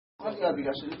Okay.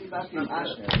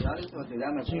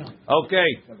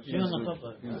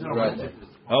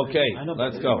 Okay,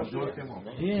 let's go.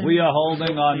 We are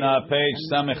holding on page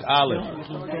Samech Aleph.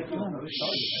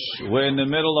 We're in the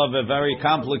middle of a very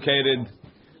complicated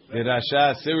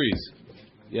Dirasha series.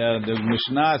 Yeah, the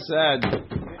Mishnah said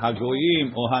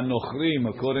Hagoyim or Hanochrim,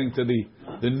 according to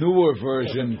the newer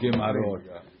version Gemarot.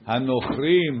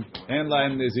 Hanochrim and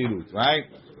laim Nezirut, right?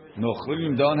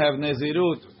 Nochrim don't have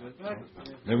Nezirut.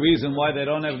 The reason why they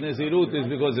don't have Nezirut is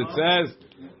because it says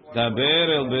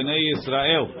Daber el Bnei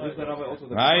Yisrael,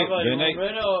 right? Bnei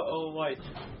red or white?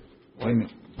 Wait a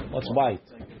minute. What's white?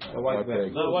 The white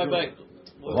bag. No, white bag.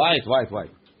 White.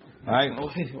 Right?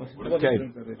 Okay.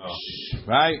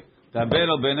 Right? Daber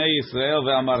el Bnei Yisrael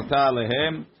ve'amarta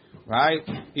alehem. Right?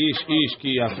 Ish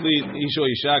ki yafli, ish o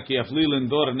isha ki yafli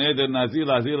lindor neder nazil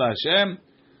azil Hashem.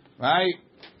 Right?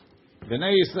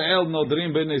 Bnei Yisrael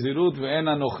nodrim benezirut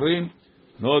ve'ena nochrim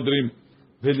nodrim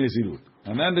benezirut.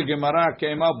 And then the Gemara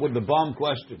came up with the bomb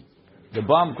question. The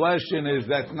bomb question is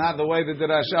that's not the way the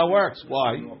Dirasha works.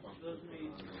 Why?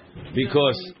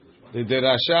 Because the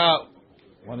Dirasha.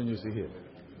 Why don't you see here?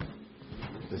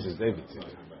 This is David's.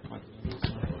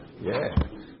 Yeah,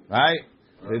 right.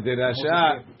 The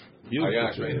Dirasha. You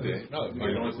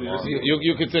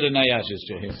consider Nayash's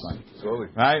chair. He's fine.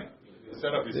 Right?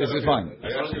 This is fine.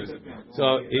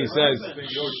 So he says,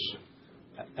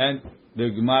 and the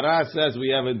Gemara says we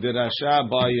have a Dirasha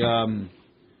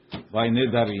by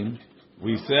Nidarim.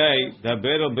 We say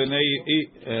Daber b'nei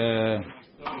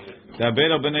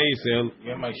Yisrael.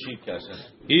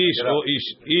 Ish o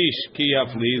ish ki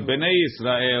yafli b'nei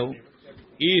Yisrael.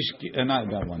 Ish not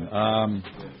that one.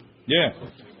 Yeah.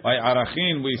 By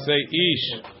Arachin we say Ish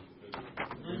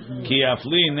ki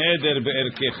yafli neder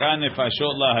be'erkecha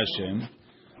nefashot la Hashem.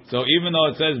 So even though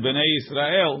it says Bnei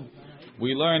Yisrael,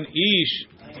 we learn Ish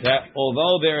that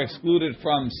although they're excluded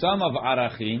from some of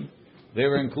Arachim, they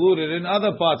were included in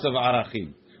other parts of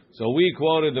Arachim. So we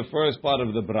quoted the first part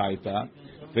of the Braita.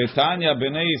 V'tanya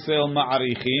Bnei Yisrael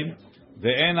ma'arichim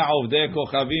ve'ena ovdei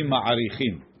kochavim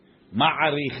ma'arichim.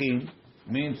 Ma'arichim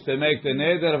means to make the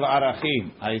neder of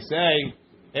Arachim. I say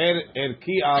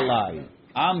erki alai.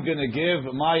 I'm going to give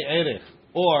my erech,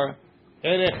 or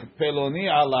erech peloni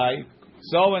alai,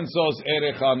 so and so's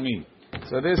erech on me.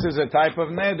 So this is a type of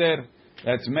neder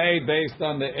that's made based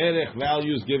on the erech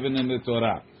values given in the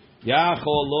Torah. Yachol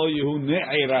lo yehu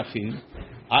ne'erachim.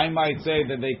 I might say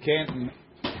that they can't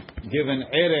give an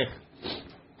erech.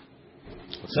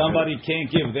 Somebody can't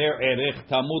give their erech.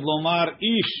 Tamud lomar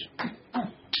ish.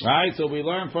 Right? So we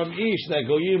learn from ish that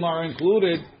goyim are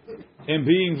included in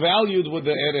being valued with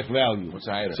the erech value. What's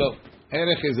erech? So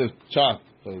erech is a chart.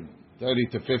 30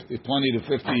 to 50, 20 to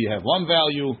 50, you have one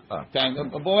value, 10,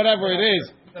 but whatever it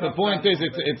is, the point is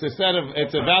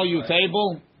it's a value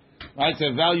table, right? It's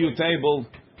a value table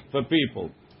for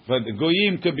people. But the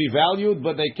goyim could be valued,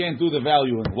 but they can't do the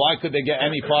valuing. Why could they get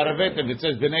any part of it if it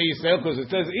says Bnei Yisrael? Because it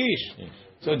says Ish.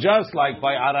 So just like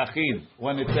by Arachim,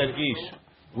 when it said Ish,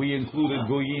 we included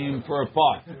goyim for a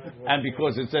part. And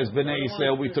because it says Bnei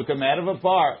Yisrael, we took them out of a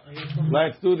part.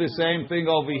 Let's do the same thing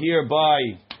over here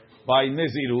by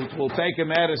Nizirut. We'll take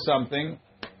him out of something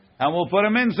and we'll put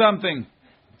him in something.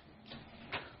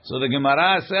 So the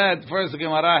Gemara said, first the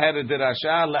Gemara had a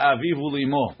Dirasha, La'avivu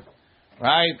limo.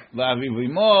 Right? La'avivu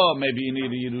limo, maybe you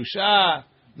need a Yerusha,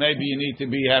 maybe you need to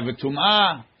have a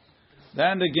Tum'ah.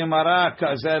 Then the Gemara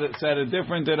said a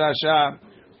different Dirasha.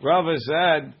 Rava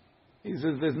said, he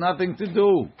says, there's nothing to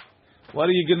do. What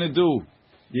are you going to do?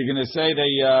 You're going to say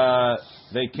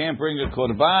they can't bring a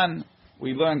Korban?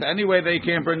 We learned anyway they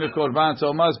can't bring a korban, so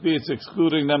it must be it's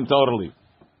excluding them totally.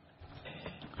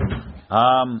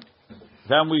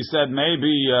 Then we said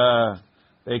maybe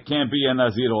they can't be a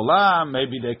Nazir Olam,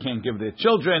 maybe they can't give their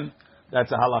children.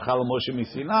 That's a halacha l'Moshe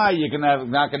Misinai. You're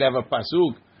not going to have a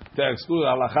pasuk to exclude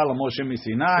halacha l'Moshe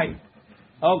Misinai.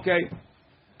 Okay.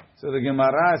 So the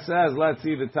Gemara says, let's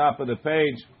see the top of the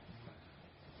page.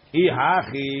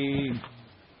 Ihachi.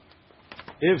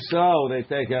 If so, they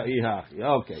take out Ihachi.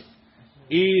 Okay.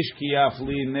 Ish ki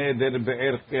yafli neder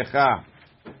be'erkecha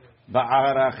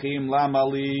ba'arachim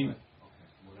lamali.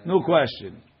 New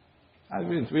question. I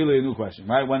mean, it's really a new question,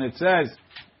 right? When it says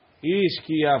Ish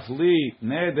ki yafli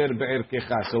neder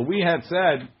be'erkecha, so we had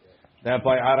said that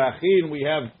by arachim we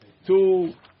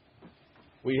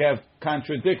have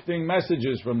contradicting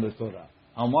messages from the Torah.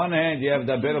 On one hand, you have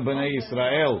Daber b'nei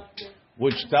Yisrael,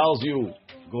 which tells you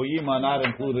goyim are not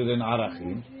included in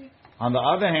arachim. On the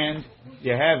other hand,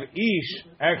 you have ish,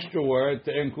 extra word,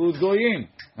 to include goyim.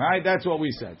 Right? That's what we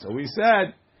said. So we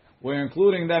said we're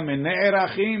including them in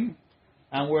ne'erachim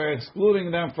and we're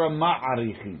excluding them from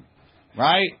ma'arichim.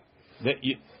 Right?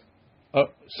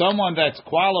 someone that's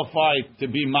qualified to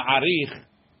be ma'arich,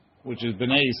 which is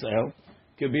bnei Yisrael,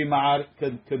 could be ma'arich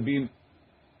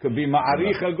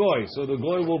a goy. So the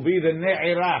goy will be the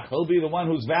ne'irach. He'll be the one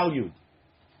who's valued,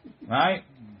 right?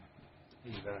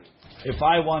 If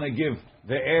I want to give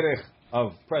the erech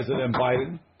of President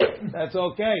Biden, that's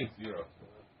okay. Zero.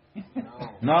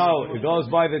 No, it goes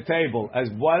by the table. As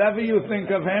whatever you think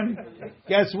of him,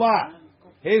 guess what?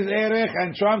 His erech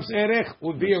and Trump's erech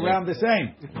would be around the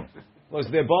same. Because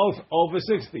they're both over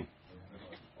 60.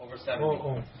 Over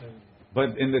 70.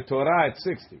 But in the Torah, it's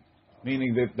 60.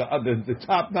 Meaning that the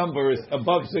top number is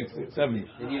above 60, 70.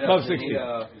 Above 60.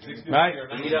 Right?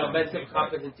 You need a mental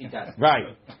competency test.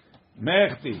 Right.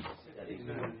 Mechti.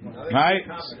 Right?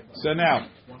 So now,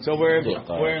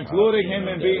 we're including him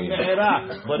in being the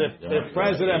erech. But if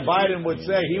President Biden would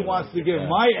say he wants to give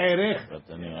my erech,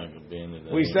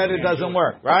 we said it doesn't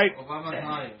work, right?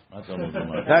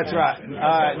 That's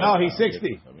right. No, he's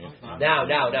 60. Now.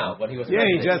 When he was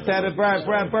he just had a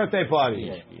grand birthday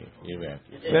party.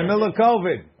 The middle of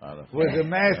COVID was a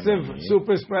massive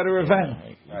super spreader event.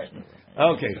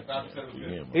 Okay.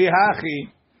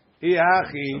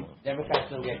 Ihachi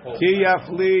ki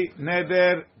yafli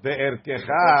neder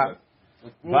be'erkecha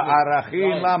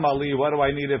ba'arachin lamali. What do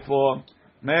I need it for?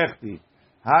 Mechti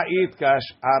ha'itkash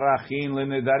arachin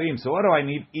lenedarim. So what do I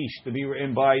need ish to be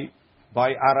written by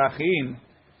arachin?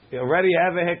 They already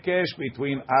have a hekesh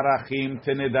between arachim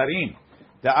to nedarim.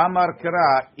 The amar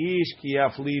kra ish ki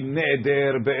yafli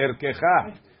neder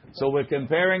be'erkecha. So we're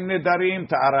comparing nedarim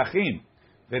to arachim.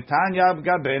 The Tanya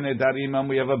Gabe Nedarim, and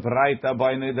we have a Braita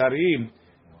by Nedarim.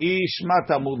 Ish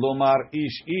Matamud Lomar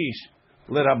Ish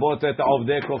Lerabot et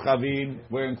Avdei Kochavim.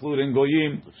 We're including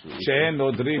Goyim. She'en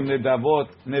Nodrim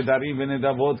Nedarim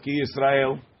v'Nedavot ki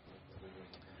Yisrael.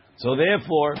 So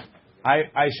therefore,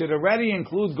 I should already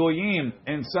include Goyim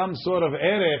in some sort of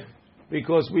erech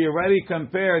because we already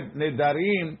compared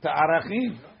Nedarim to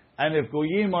Arachim, and if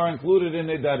Goyim are included in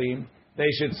Nedarim, they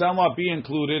should somewhat be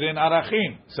included in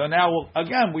Arachim. So now,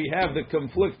 again, we have the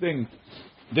conflicting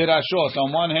dirashot.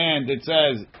 On one hand, it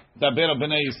says Daber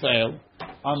b'nei Yisrael.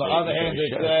 On the other hand,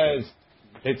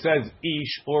 it says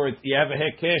Ish, or you have a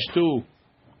Hekesh to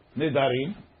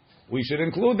Nidarim. We should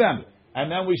include them,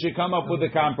 and then we should come up with a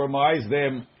compromise.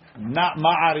 They're not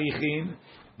Ma'arichin,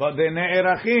 but they're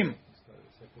Ne'erachim.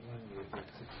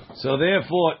 So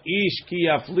therefore, Ish ki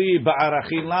yafli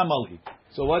ba'arachin lamali.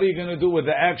 So what are you going to do with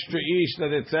the extra ish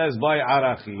that it says by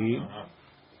arachim?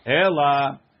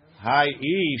 Ela hai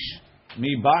ish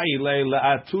mi ba'ile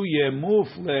le'atuye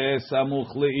mufle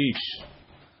samuch leish.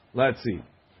 Let's see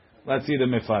the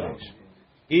mefarish.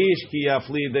 Ish ki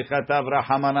yafli dekatav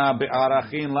rahamana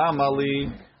be'arachin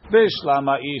lamali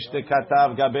bishlama ish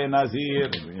dekatav gabe nazir.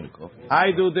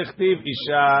 Haidu dechtiv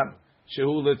isha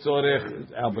shehu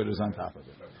letzorech. Albert is on top of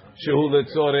it. Shehu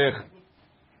letzorech.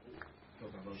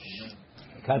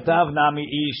 Katav nami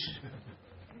ish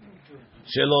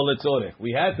shelo letzorech.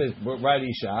 We had to write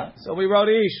isha, so we wrote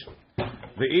ish.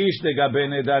 The ish legabe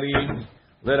nedarim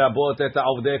lerabot et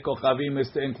avdei kochavim is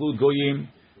to include goyim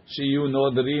shiyu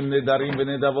nodrim nedarim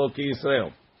v'nedavot ki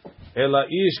Yisrael. Ela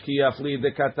ish ki yafli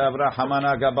de katav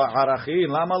rahamana gaba arachin.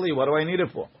 Lamali, what do I need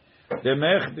it for? The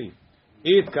mechdi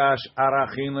itkash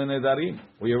arachin lenedarim.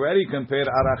 We already compared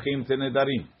arachim to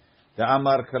nedarim. The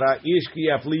Amar Kra Ish ki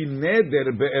yafli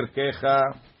neder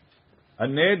be'erkecha. A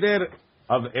neder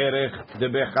of erech de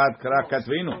bechad kra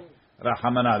katvinu.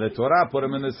 Rahamana. The Torah put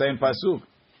them in the same pasuk.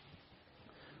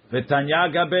 V'tanya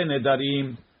gabe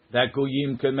nedarim. That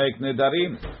goyim can make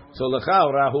nedarim. So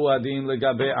lecha rahu adin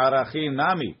legabe arachim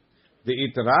nami. The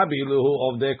itrabi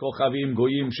luhu of the kochavim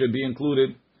goyim should be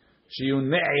included. Shiyu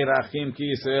ne'irachim ki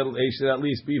Yisrael. They should at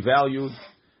least be valued.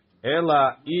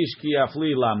 Ela ish ki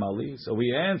afli lamali. So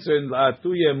we answered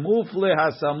la'atuye mufle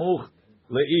hasamuch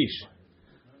leish.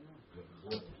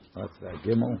 What's that?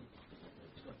 Gimel.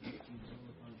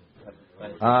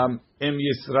 Im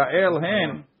Yisrael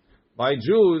hen by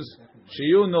Jews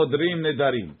shiyu nodrim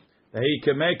nedarim. That he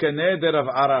can make a neder of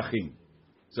arachim.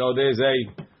 So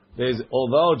there's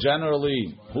although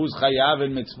generally who's chayav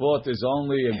in mitzvot is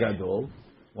only a gadol.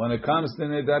 When it comes to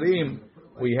nedarim,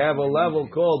 we have a level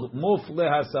called Mufle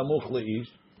HaSamuch Le'ish.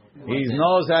 He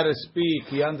knows how to speak.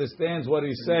 He understands what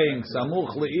he's saying.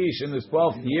 Samuch Le'ish in his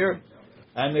 12th year.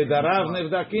 And Nedarav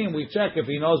Nevdakim, we check if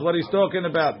he knows what he's talking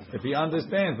about. If he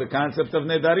understands the concept of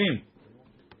Nedarim.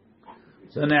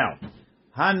 So now,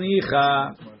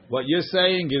 Hanicha, what you're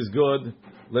saying is good.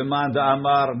 Leman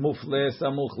Da'amar Mufle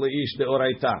Samuch Le'ish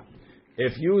De'oraita.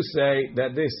 If you say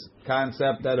that this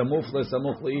concept that a Mufle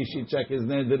Samuch Le'ish, you check his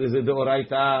neder is a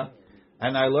De'oraita,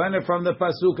 and I learn it from the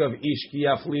pasuk of ish ki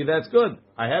yafli. That's good.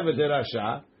 I have a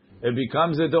derasha. It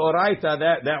becomes a deoraita.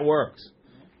 That works.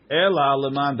 Ela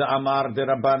leman da amar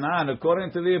derabanan.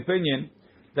 According to the opinion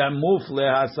that mufle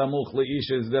hasamuch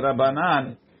leish is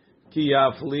derabanan. Ki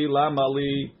yafli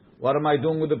lamali. What am I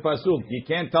doing with the pasuk? You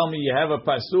can't tell me you have a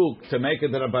pasuk to make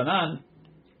it derabanan.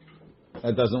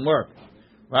 That doesn't work,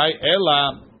 right?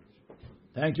 Ela.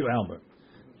 Thank you, Albert.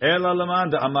 Ela leman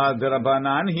da amar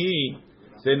derabanan hi.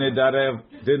 Nedarim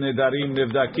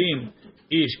nivdakim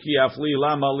ish ki afli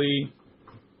lamali.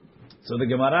 So the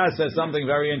Gemara says something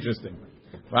very interesting,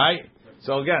 right?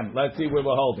 So again, let's see where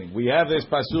we're holding. We have this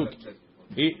pasuk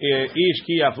ish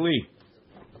ki afli.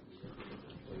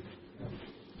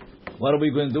 What are we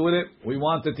going to do with it? We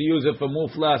wanted to use it for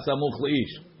mufla samuch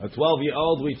leish. A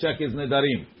 12-year-old, we check his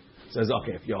nedarim. Says,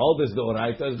 okay, if you hold this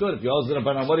d'oraita, it's good. If you hold this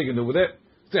rabbanan, what are you going to do with it?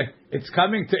 It's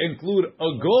coming to include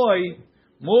a goy.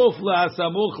 Mufla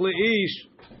samuch leish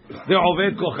the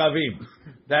oved kochavim.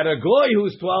 That a goy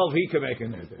who's 12, he can make a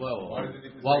neder. Whoa.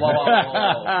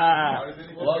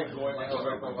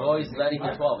 Goy is not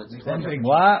even 12. It's 20. Something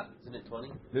what? Isn't it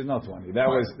 20? There's no 20.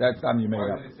 That's time you made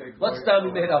up. What's time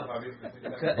you made up?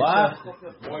 What?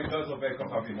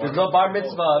 There's no bar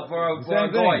mitzvah for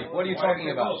a goy. What are you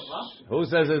talking about? Who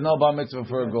says there's no bar mitzvah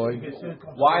for a goy?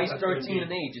 Why is 13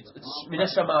 an age? It's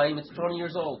Minas Shamayim. It's 20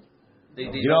 years old.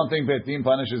 You don't think Betim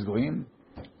punishes goyim?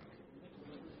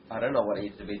 I don't know what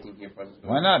age the Betim here punishes.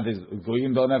 Why not?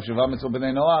 Goyim don't have Shiva Mitzvah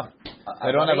B'nai Noach.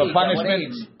 They don't have a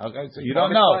punishment. Okay, so you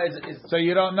don't know. So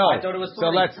you don't know. I thought it was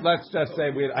 20. So let's just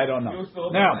say I don't know.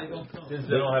 Now, since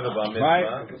they don't have a bar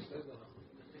mitzvah,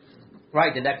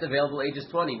 right, the next available age is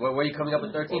 20. Where are you coming up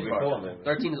with 13 for?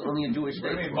 13 is only a Jewish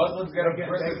age. Muslims get a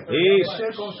That's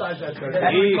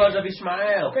because of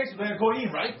Ishmael. Okay, so they're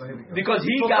goyim, right? Because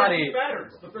he got it.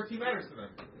 The 13 matters to them.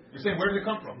 You're saying, where did it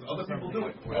come from? Other people do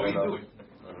it. Why do you do it?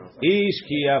 Ish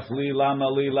ki yafli lama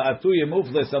li la'atuye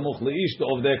mufle samuch leish to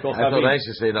ovdei kochavim. I thought I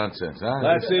should say nonsense. Huh?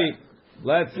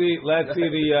 Let's see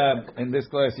the in this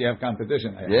class you have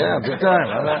competition. Yeah, big time.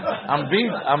 I'm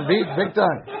beat big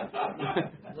time.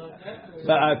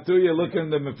 La'atuye, look in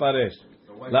the mefaresh.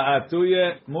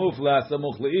 La'atuye mufle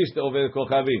samuch leish to ovdei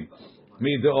kochavim.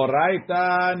 Mi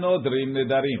deoraita nodrim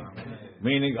nedarim.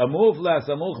 Meaning a mufle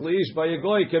samuch leish by a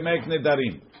goy can make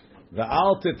nedarim. The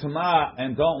al titma,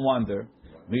 and don't wonder.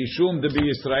 Mishum de be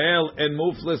Israel and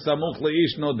mufle samuch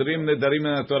leish nodrim nedarim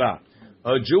in the Torah.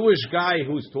 A Jewish guy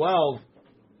who's 12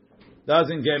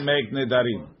 doesn't make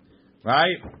nedarim,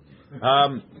 right?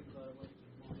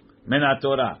 Min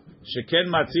Torah. Sheken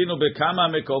matzinu bekama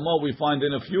mekomo. We find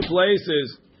in a few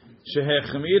places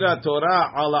shehechmira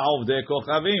Torah ala ovdei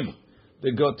kochavim.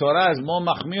 The Torah is more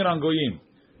machmir on goyim.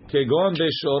 Kegon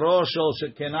beshoro shel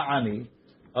shekena'ani.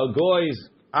 A goy's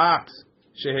ox.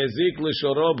 Shehezik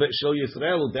l'shoro shel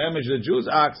Yisrael who damaged the Jews'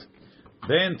 ox.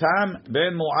 Ben tam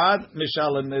ben muad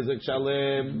mishalem nezek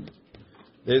shalem.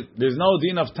 There's no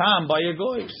din of tam by a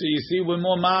goy. So you see, we're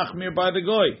more machmir by the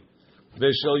goy.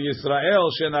 V'shel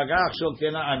Yisrael shenagach shel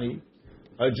kena'ani.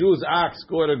 A Jew's ox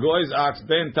scored a goy's ox.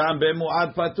 Ben tam ben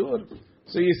muad patur.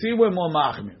 So you see, we're more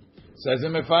machmir. Says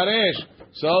in Mefaresh.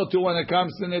 So too when it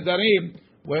comes to nedarim,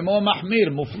 we're more mahmir.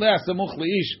 Mufleh samuch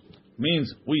leish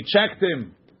means we checked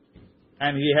him.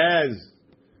 And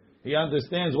he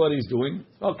understands what he's doing.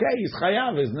 Okay, he's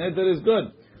chayav. His neder is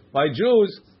good. By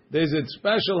Jews, there's a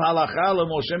special halacha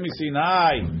Moshe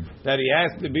Sinai that he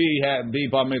has to be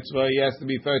bar mitzvah. He has to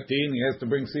be 13. He has to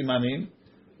bring simanim.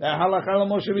 That halacha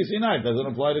Moshe Sinai doesn't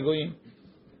apply to goyim.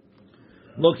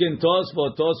 Look in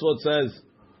Tosfot. Tosfot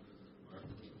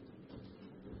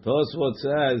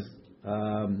says.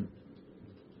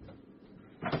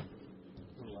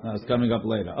 No, it's coming up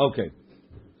later. Okay.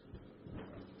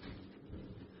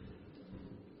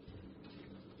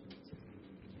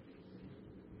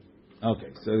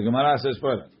 Okay, so the Gemara says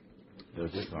further.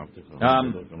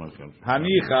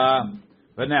 Hanicha,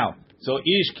 but now, so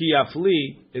ish ki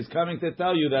yafli is coming to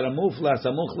tell you that a mufla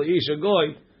samuch leish a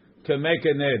goy can make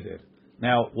a neder.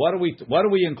 Now, what are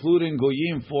we including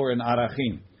goyim for in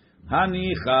arachim?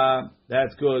 Hanicha,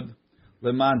 that's good.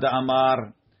 Leman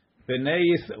da'amar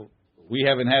beneis. We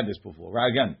haven't had this before.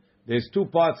 Right? Again, there's two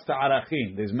parts to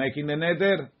arachim. There's making the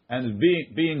neder and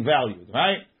being valued.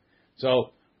 Right?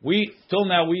 So. Till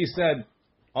now we said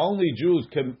only Jews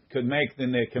can make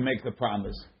the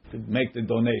promise, can make the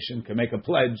donation, can make a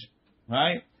pledge,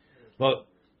 right?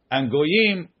 And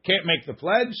goyim can't make the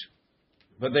pledge,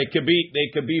 but they could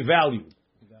be valued,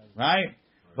 right?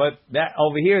 But that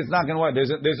over here it's not going to work.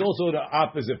 There's also the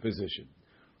opposite position.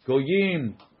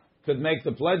 Goyim could make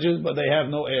the pledges, but they have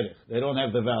no erech. They don't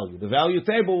have the value. The value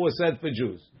table was set for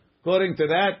Jews. According to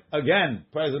that, again,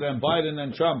 President Biden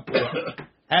and Trump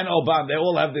and Obama, they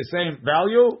all have the same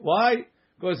value. Why?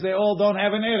 Because they all don't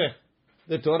have an erech.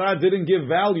 The Torah didn't give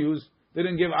values,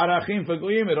 didn't give arachim for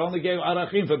goyim. It only gave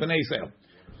arachim for Bnei Yisrael.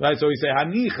 Right? So we say,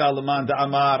 Hanicha l'man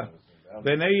da'amar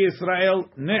Bnei Yisrael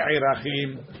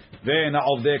ne'irachim ve'ena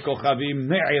ovdei kochavim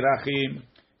ne'irachim.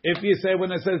 If you say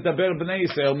when it says daber Bnei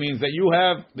Yisrael means that you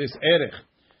have this erech.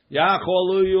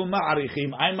 Yacholuyu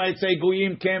ma'arichim. I might say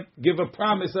goyim can't give a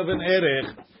promise of an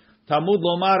erech. Tamud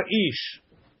lomar ish.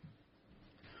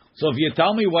 So if you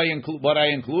tell me what I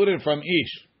included from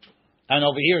ish, and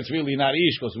over here it's really not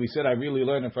ish because we said I really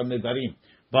learned it from the darim.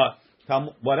 But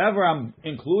whatever I'm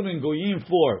including goyim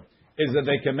for is that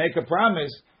they can make a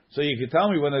promise. So you can tell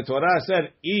me when the Torah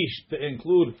said ish to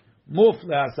include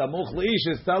mufla samuch leish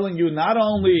is telling you not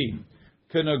only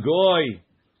can a goy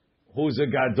who's a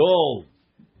gadol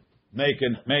make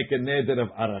a neder of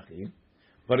arachim,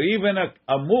 but even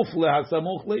a mufla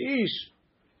samuch leish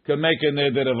can make a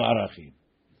neder of arachim.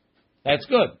 That's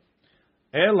good.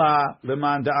 Ela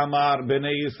leman da'amar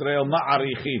bnei Yisrael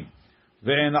ma'arichim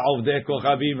ve'en ovdei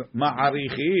kochavim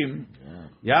ma'arichim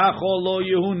yachol lo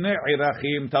yehu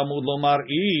ne'irachim tamud lomar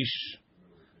ish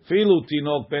filu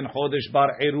tinok ben chodesh bar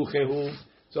eruchehu.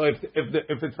 So if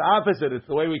it's the opposite, it's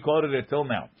the way we quoted it till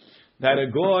now, that a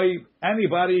goy,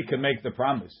 anybody can make the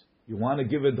promise. You want to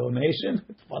give a donation?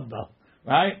 It's fun though,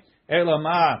 right? Ela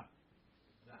ma.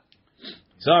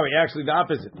 Sorry, actually the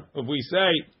opposite.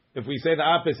 If we say the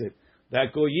opposite,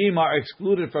 that goyim are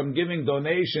excluded from giving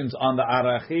donations on the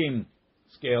arachim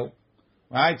scale,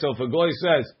 right? So if a goy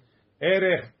says,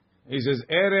 Erech, he says,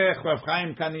 Erech Rav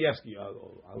Chaim Kanievsky,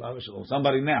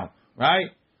 somebody now,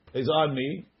 right, is on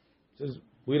me, says,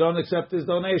 we don't accept this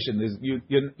donation.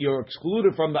 You're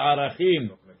excluded from the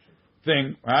arachim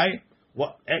thing, right?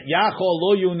 Yachol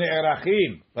lo yu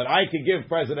ne'erachim, but I could give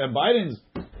President Biden's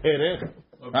Erech,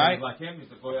 right?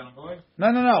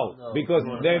 No. Because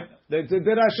they're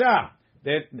Rasha.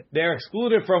 They're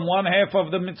excluded from one half of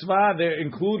the mitzvah. They're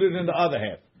included in the other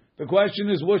half. The question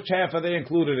is, which half are they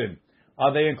included in?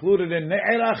 Are they included in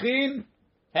ne'erachim,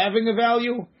 having a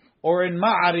value, or in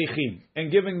ma'arichim,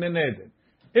 and giving the neder?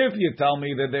 If you tell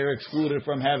me that they're excluded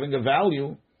from having a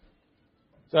value,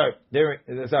 if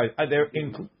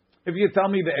you tell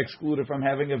me they're excluded from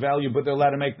having a value, but they're allowed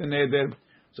to make the neder,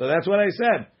 so that's what I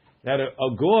said. That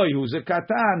a goy who's a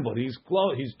katan, but he's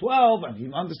 12 and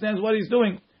he understands what he's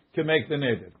doing, can make the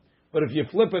neder. But if you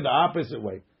flip it the opposite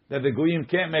way, that the goyim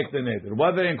can't make the neder,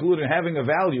 what they include in having a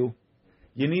value,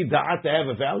 you need da'at to have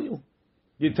a value?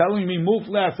 You're telling me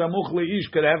mufla samuch leish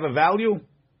could have a value?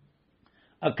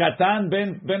 A katan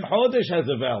ben chodesh has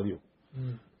a value.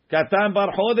 Katan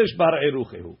bar chodesh bar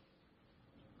eruchehu.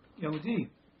 Yehudi.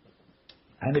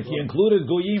 And if you included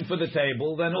goyim for the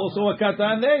table, then also a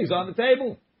katan there, he's on the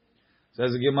table.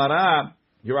 Says the Gemara,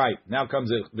 you're right. Now comes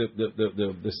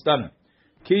the stunner.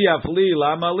 Ki yafli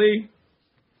lamali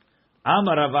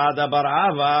amar avada bar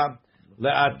ava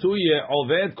le'atuye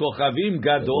oved kochavim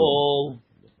gadol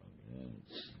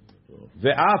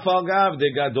ve'af al gav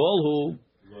de gadol hu.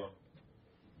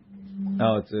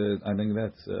 No, it's I think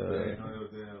that's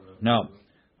no.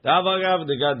 Dav al gav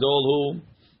de gadol hu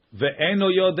ve'eno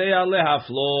yodea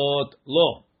lehaflot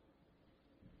lo.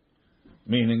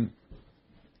 Meaning,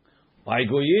 by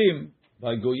goyim,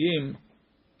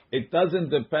 it doesn't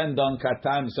depend on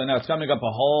katan. So now it's coming up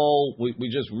a whole. We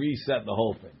just reset the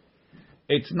whole thing.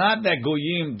 It's not that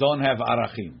goyim don't have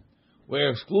arachim. We're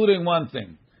excluding one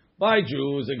thing. By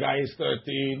Jews, a guy is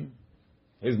 13.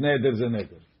 His neder is a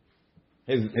neder.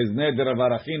 His neder of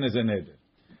arachim is a neder.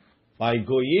 By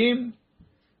goyim,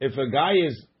 if a guy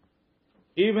is,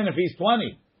 even if he's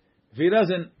 20, if he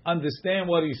doesn't understand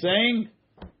what he's saying,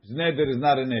 his neder is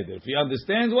not a neder. If he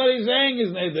understands what he's saying, his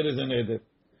neder is a neder.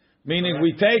 Meaning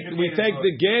we take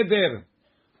the geder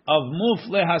of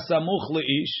mufle hasamuch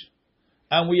leish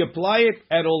and we apply it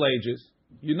at all ages.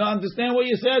 You don't understand what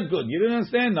you said? Good. You didn't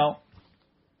understand? No.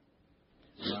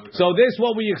 So this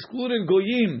what we excluded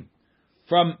goyim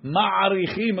from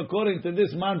ma'arichim according to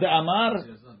this man Amar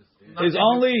is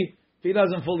only if he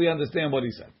doesn't fully understand what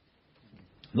he said.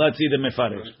 Let's see the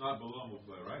mefarish. It's not below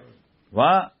mufle, right?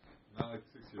 What? Not like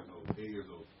 6 years old, 8 years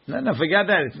old. No, forget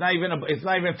that. It's not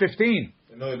even 15.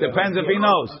 Depends if he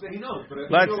knows. He knows, but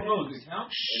if Let's he knows, it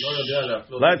counts.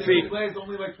 Let's see. He's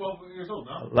only like 12 years old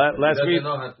now.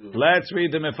 Let's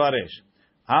read the mefarish.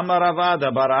 Amar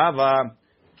Avada bar Ava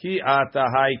ki ata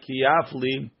hay ki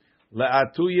afli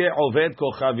le'atuye oved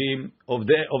kochavim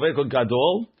oved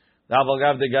gadol da'aval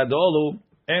gav de gadolu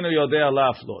eno yodea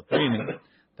laflot. Meaning,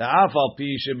 ta'afal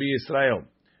pi shebi Yisrael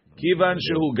kivan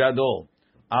shehu gadol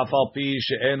afal pi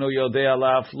she'eno yodea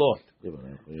laflot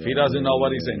If he doesn't know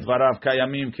what he's saying, Dvarav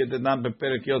Kayamim Kidnam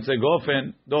Beperek Yotze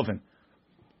Dofen.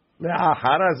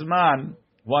 Harazman,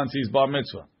 once he's bar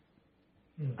mitzvah.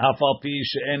 Afal pi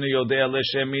she'enu yodea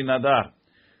l'shemi nadar.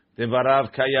 Dvarav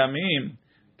Kayamim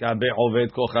Kabe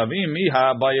Oved Kochavim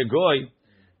Miha Bayegoy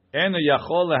Enu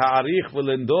Yachol Ha'arich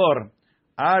V'Lindor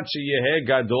Ad Sheyehe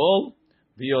Gadol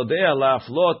V'Yodea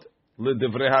La'aflot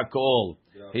L'Divrei HaKol.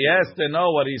 He has to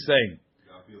know what he's saying.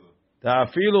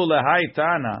 Ta'afilu Lehai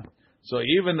Tana. So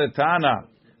even the Tana,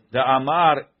 the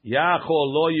Amar Yachol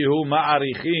Lo Yehu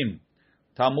Ma'arichim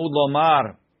Tamud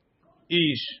Lomar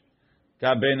Ish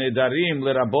Kabe Nedarim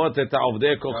L'Rabot Et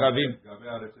Ha'ovdei Kochavim.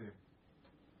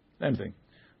 Same thing.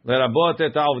 לרבות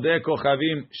את העובדי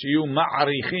כוכבים שיהיו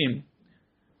מעריכים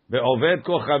ועובד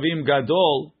כוכבים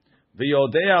גדול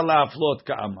ויודע להפלות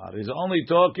כאמר. He's only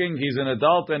talking, he's an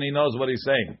adult and he knows what he's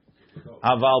saying.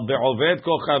 אבל בעובד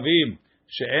כוכבים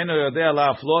שאינו יודע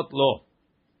להפלות לא.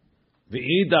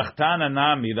 ואידך תנא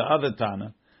נמי, the other תנא,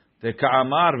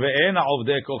 כאמר ואין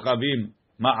עובדי כוכבים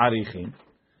מעריכים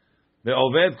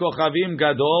ועובד כוכבים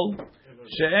גדול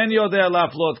she'en yodeh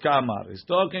laflot kamar. He's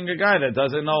talking a guy that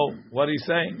doesn't know what he's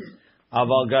saying.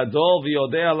 Aval gadol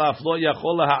v'yodeh laflot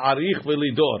yachol ha'arich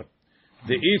v'lidor.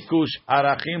 De'itkush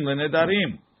arachim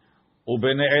l'nedarim.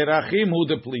 U'bene'erachim hu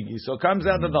depligi. So it comes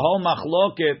out that the whole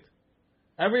machloket,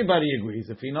 everybody agrees.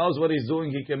 If he knows what he's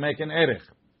doing, he can make an erech.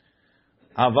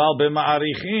 Aval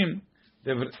b'ma'arichim,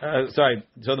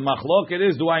 so the machloket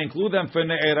is, do I include them for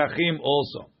ne'erachim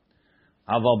also?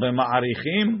 Aval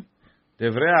b'ma'arichim,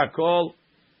 Devrei HaKol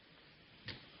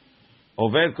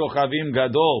Oved Kochavim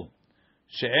Gadol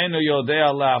She'enu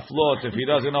Yodea La'aflot. If he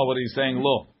doesn't know what he's saying,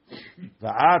 lo.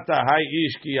 Va'ata Hai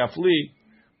Ish Ki Yafli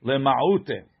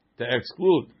Lema'ute, to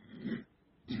exclude.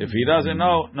 If he doesn't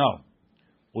know, no.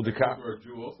 For a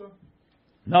Jew also?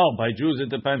 No, by Jews it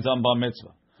depends on Bar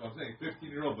Mitzvah. So I'm saying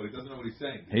 15-year-old, but he doesn't know what he's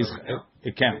saying. It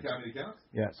counts. It counts?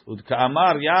 Yes.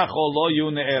 Udka'amar Yachol Lo Yu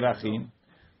Ne'erachim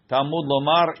Tamud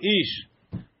Lomar Ish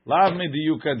Lav mi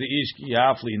diyuka de ish ki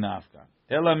yafli nafka.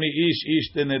 Ela mi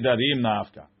ish de nedarim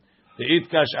nafka. The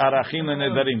itkash arachim le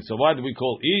nedarim. So why do we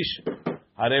call ish?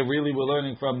 Are they really we're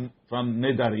learning from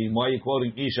nedarim? Why are you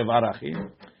quoting ish of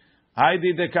arachim?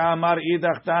 Haidi de ka'amar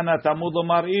idach tana tamud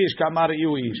lomar ish ka'amar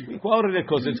iu ish. We quoted it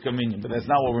because it's convenient, but that's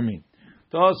not what we mean.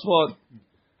 Tosfot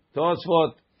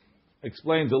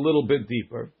explains a little bit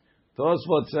deeper.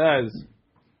 Tosfot says,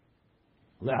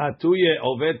 Lehatuye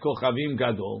oved kochavim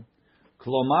gadol.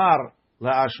 Klomar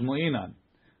laashmuinan.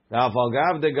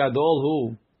 Ve'avalgav de gadol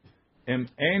hu em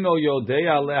eino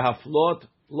yodea lehaflot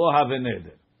lo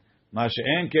haveneder. Ma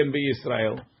she'en ken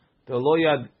b'Yisrael to lo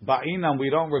yad ba'inan. We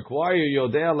don't require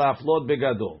yodea lehaflot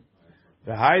begadol.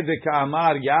 Ve'hai de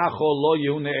ka'amar yachol lo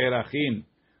yehu ne'erachim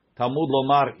tamud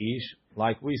lomar ish.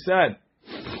 Like we said,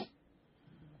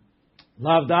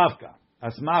 lav davka.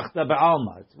 Asmachta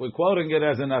be'alma. We're quoting it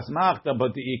as an asmachta,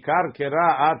 but the ikar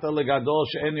kera ata legadol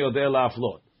she'en yodeh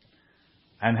la'aflot.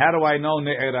 And how do I know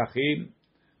ne'erachim?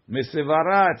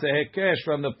 Misivara, it's a hekesh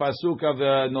from the pasuk of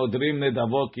the Nodrim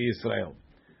Nedavot ki Yisrael.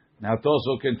 Now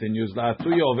Toso continues, la'atu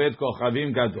yoved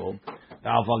kochavim gadol,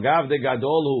 la'avagav de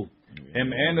gadol hu,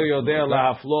 em enu yodeh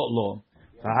la'aflot lo,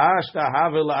 tahashta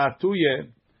have la'atuye,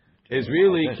 is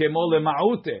really kemo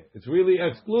lema'ute. It's really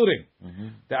excluding.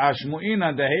 The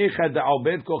ashmu'ina, the heicha, the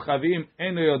obed kochavim,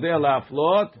 enu yodeh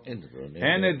la'aflot, en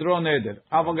edro neder.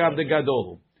 Avagav the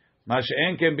gadol. Ma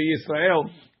she'en ken b'Yisrael,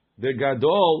 the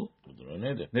gadol,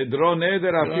 nedro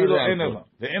neder afilo eneva.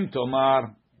 Ve'im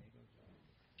tomar,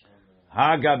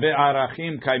 haga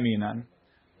be'arachim kaiminan,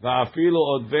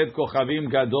 va'afilo odved kochavim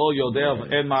gadol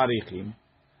yodeh en ma'arichim.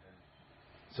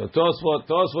 So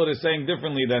Tosfot is saying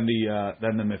differently than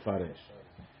the Mefaresh.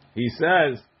 He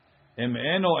says, "Em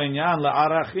eno enyan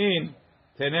la'arachim,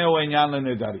 teneo enyan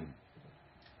lenedarim."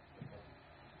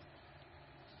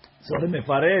 So the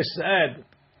Mefaresh said,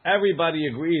 everybody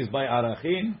agrees by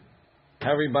arachim.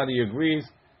 Everybody agrees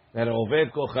that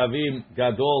oved kochavim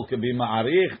gadol can be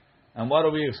ma'arich. And what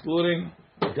are we excluding?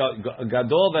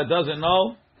 Gadol that doesn't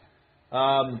know.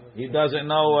 He doesn't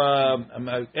know.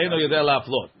 Eno yodeh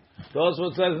la'aflot.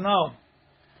 Tosfot says no.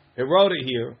 He wrote it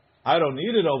here. I don't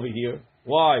need it over here.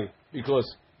 Why? Because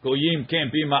goyim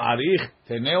can't be ma'arich.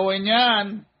 Teneo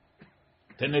enyan.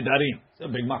 Tenedarim. It's a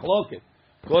big machloket.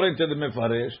 According to the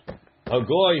Mefaresh, a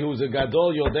goy who's a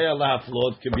gadol yodea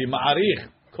la'aflot can be ma'arich.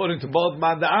 According to both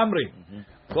Manda Amri.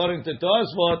 According to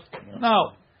Tosfot,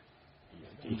 no.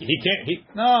 He can't.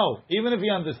 No. Even if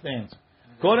he understands.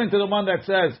 According to the one that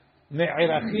says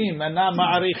ne'erachim and not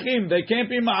ma'arichim, they can't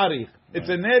be ma'arich. It's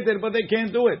a neder, but they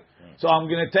can't do it. So I'm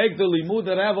going to take the limud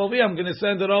that I have over here. I'm going to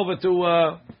send it over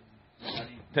to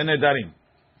nedarim.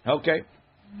 Okay.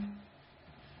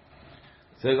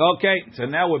 Says, okay, so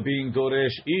now we're being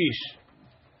Doresh Ish.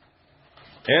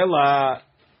 Ela.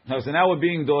 No, so now we're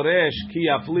being Doresh Ki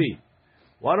Afli.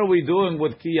 What are we doing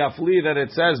with Ki Afli that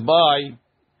it says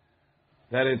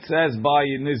by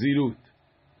Nizirut?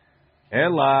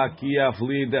 Ela Ki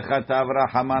Afli Dechatav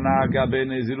Rahamana Gabe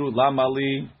Nizirut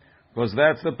Lamali. Because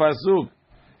that's the pasuk.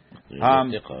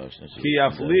 Ki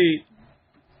Afli.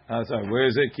 Sorry, where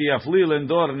is it? Ki Afli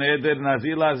Lendor Neder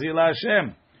Nazila Zila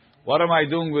Hashem. What am I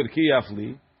doing with Ki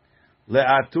Afli?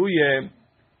 Le'atuye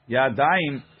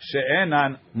Yadayim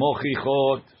She'enan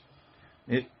Mochichot.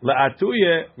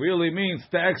 Le'atuye really means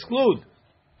to exclude.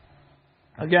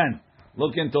 Again,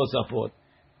 look in Tosafot.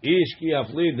 Ish Ki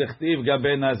Afli Dechtiv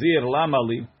Gabe Nazir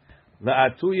Lamali.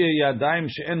 Le'atuye Yadayim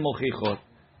She'en Mochichot.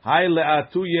 Hai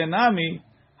Le'atuye Nami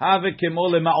Have Kemo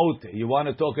Le'ma'ute. You want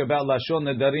to talk about Lashon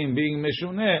Nedarim being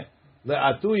Meshuneh.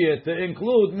 Le'atuye to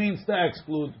include means to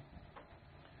exclude.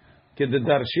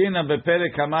 כדרשינה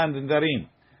בפרק המן נדרים,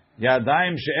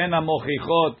 ידיים שאין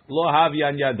המוכיחות לא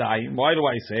הביין ידיים. Why do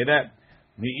I say that?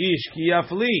 מאיש כי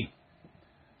יפלי.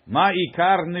 מה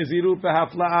עיקר נזירות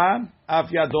בהפלאה?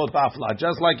 אף ידות בהפלאה.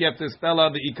 Just like you have to spell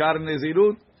out the עיקר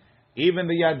נזירות, even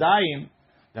the yadayim,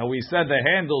 that we said the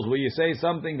handles, where you say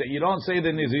something that you don't say the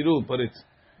nizirut, but it's,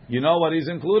 you know what he's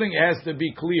including, it has to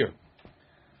be clear.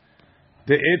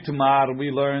 The itmar,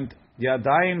 we learned,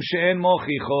 yadayim she'en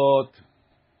mochichot.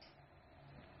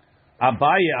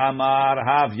 Abaye Amar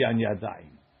Havyan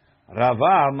Yadayim.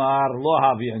 Rava Amar Lo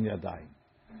Havyan Yadayim.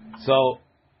 So,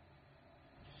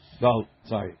 well,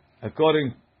 sorry.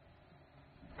 According,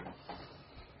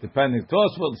 depending,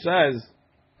 Tosfot says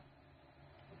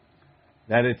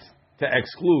that it's to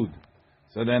exclude.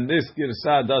 So then this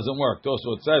Girsah doesn't work.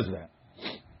 Tosfot says that.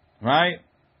 Right?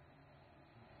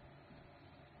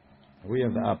 We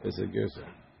have the opposite Girsah.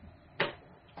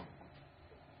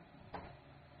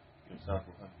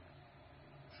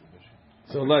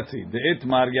 So let's see. The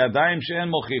itmar yadayim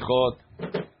she'en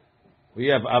mochichot. We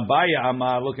have Abaya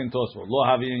Amar. Look in Tosfot. Lo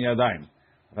haviyin yadayim.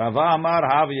 Rava Amar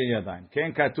haviyin yadayim.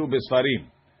 Ken katu besfarim.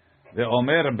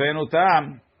 Ve'omer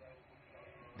benutam.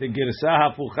 The girsa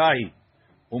hafuchahi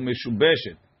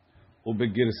umeshubeshet.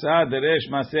 Ubegirsa deresh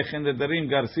masechen dedarim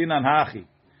garsinan hachi.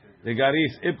 The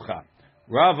garis ibcha.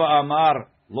 Rava Amar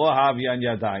lo haviyan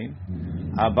yadayim.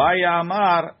 Abaya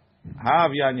Amar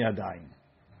haviyan yadayim.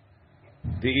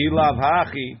 The ilav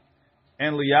hachi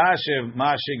and liyashev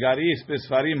mashigaris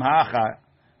besfarim hacha.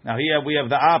 Now here we have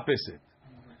the opposite.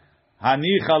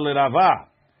 Hanicha l'rava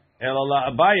ela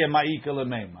la'abaya ma'ika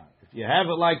l'meima. If you have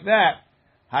it like that,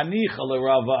 hanicha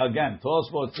l'rava again.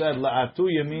 Tosfot said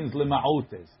la'atuya means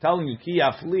l'ma'utes. Telling you ki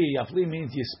afli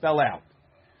means you spell out.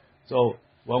 So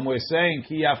when we're saying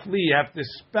ki afli, you have to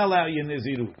spell out your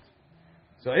nizirut.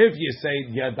 So if you say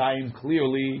yadayim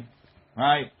clearly,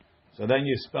 right? So then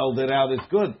you spelled it out, it's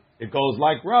good. It goes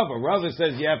like Rava. Rava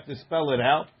says you have to spell it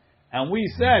out. And we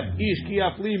said, Ish ki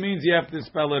afli means you have to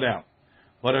spell it out.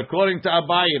 But according to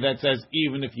Abaye, that says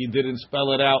even if you didn't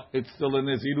spell it out, it's still a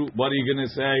nizirut. What are you going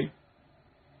to say?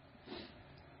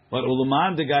 But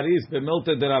uluman de garis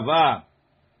b'milta de Rava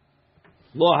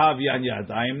lo havyan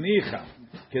yadayim nicha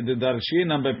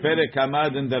kededarshinam beperek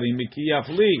hamad and darim ki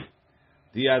afli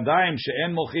the yadayim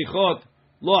she'en mochichot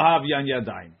lo havyan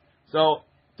yadayim. So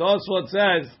Tosfot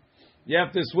says you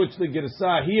have to switch the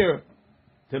Girsah here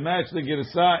to match the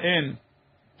Girsah in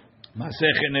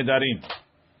Masechet Nedarim.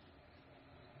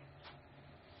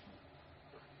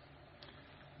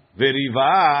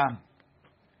 V'riva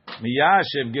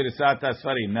miyashev Girsat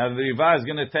Asfarim. Now the Riva is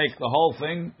going to take the whole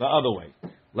thing the other way.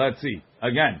 Let's see.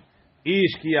 Again.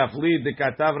 Ish ki afli de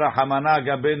katav rahamana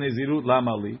gabe nezirut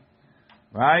lamali.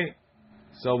 Right?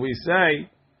 So we say,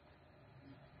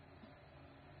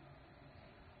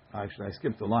 actually, I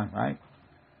skipped the line, right?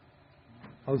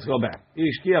 Let's go back.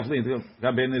 Ish ki afli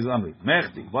gabe nezirut lamali.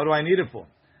 Mechti. What do I need it for?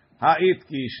 Ha'it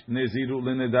kish nezirut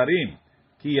lenedarim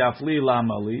ki afli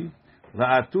lamali.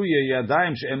 La'atuye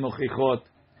yadayim she'en mochichot.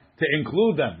 To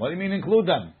include them. What do you mean include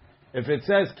them? If it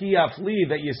says ki yafli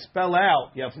that you spell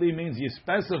out, yafli means you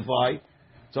specify.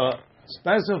 So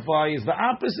specify is the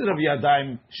opposite of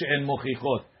yadayim she'en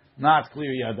mochichot, not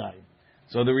clear yadayim.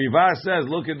 So the Riva says,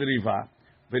 look at the Riva.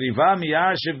 The Riva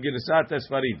miyashiv girsat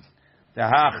esfarim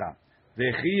tehacha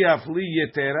vechi yafli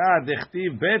yetera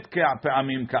dechtiv bet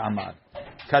ke'amim ka'amad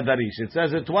kadarish. It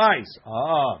says it twice.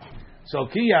 So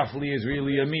ki yafli is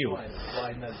really a miut.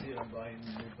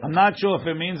 I'm not sure if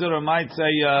it means it or might say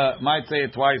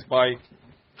it twice by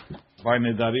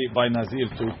Nazir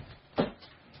too.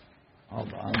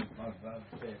 Hold on.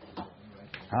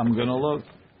 I'm gonna look.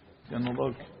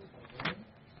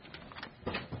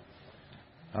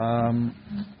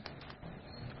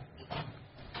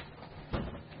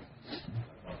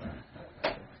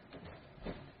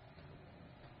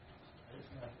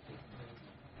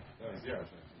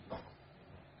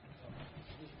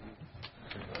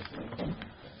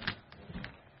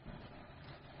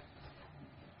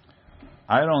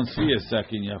 I don't see a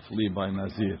second Yafli by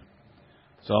Nazir.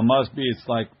 So it must be,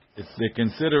 they're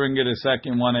considering it a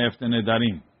second one after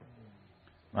Nedarim.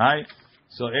 Right?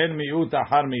 So En Mi'ut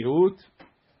Ahar Mi'ut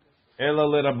Ela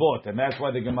Lerabot. And that's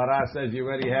why the Gemara says you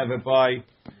already have it by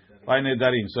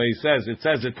Nedarim. So it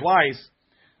says it twice.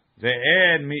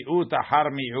 Ve'en Mi'ut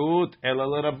Ahar Mi'ut Ela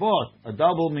Lerabot. A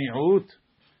double Mi'ut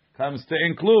comes to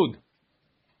include.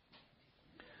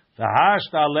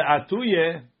 V'hashta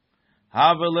le'atuye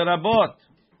have lerabot.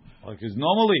 Because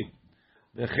normally,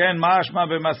 v'chen mashma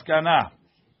b'maskana.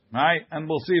 Right? And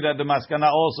we'll see that the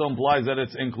maskana also implies that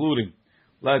it's including.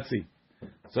 Let's see.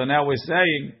 So now we're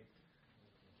saying,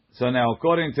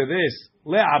 according to this,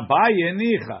 le'abaye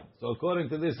nicha. So according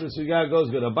to this sugya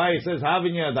goes good. Abaye says,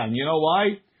 having yadam. You know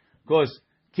why? Because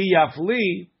ki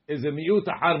yafli is a mi'ut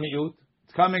ahar mi'ut.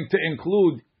 It's coming to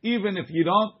include, even if you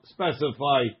don't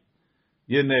specify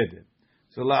your neder.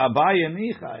 So la'abaye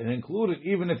nicha, it included,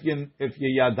 even if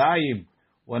your yadayim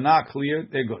were not clear,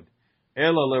 they're good.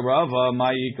 Ela lerava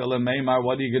ma'ika lemeimar.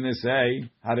 What are you going to say?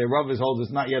 How the Rav holds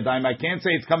it's not yadayim. I can't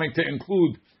say it's coming to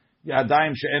include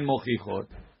yadayim she'en mochichot.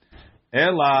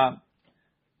 Ela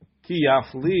ki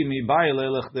yafli mi ba'ile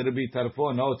lech Rabbi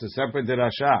Tarfon. No, it's a separate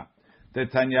derasha.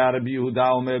 Tetanya Rabbi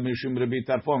Yehuda omer mishum Rabbi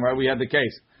Tarfon. Right? We had the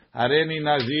case. Hareni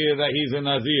Nazir that he's a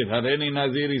Nazir. Hareni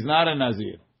Nazir he's not a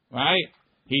Nazir. Right?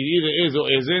 He either is or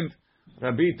isn't.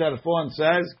 Rabbi Tarfon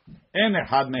says, En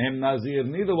echad mehem Nazir.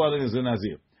 Neither one is a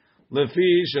Nazir.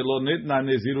 Lefi shelo nitna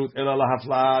nezirut ela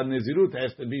lahafla. Nezirut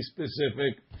has to be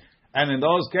specific. And in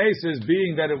those cases,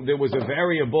 being that there was a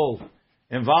variable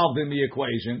involved in the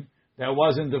equation that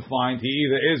wasn't defined, he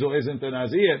either is or isn't a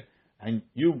Nazir, and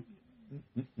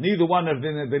neither one of the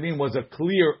Nedarim was a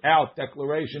clear out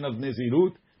declaration of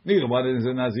Nezirut, neither one is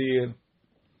a Nazir.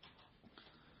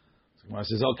 Gemara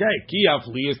says, okay, Ki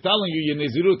Yafli is telling you your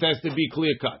Nezirut has to be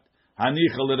clear cut.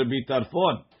 Hanicha l'Rabbi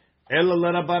Tarfon. Ela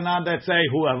l'Rabbanan that say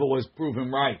whoever was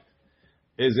proven right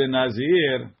is a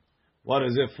Nazir. What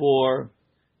is it for?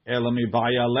 Ela mi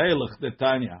ba'ya leilach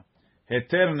detanya.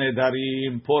 Heter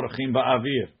nedarim porchim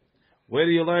ba'avir. Where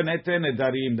do you learn heter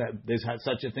nedarim, that there's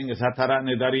such a thing as hatarat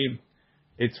nedarim?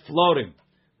 It's floating.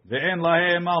 Ve'en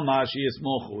lahem al mashi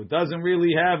yismochu. It doesn't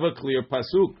really have a clear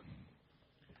pasuk.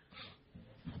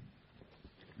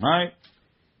 Right?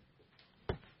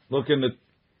 Look in the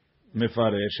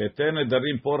Mefaresh. Heter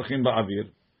nedarim porchim ba'avir.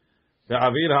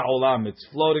 Ba'avir ha'olam. It's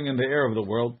floating in the air of the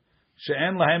world.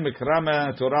 She'en lahem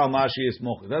mikrama Torah mashi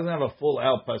yismochu. It doesn't have a full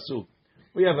out pasuk.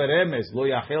 We have a remes. Lo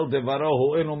yachel devaro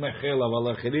hu'enu mechel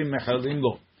aval achirim mechelim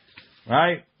lo.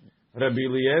 Right? Rabbi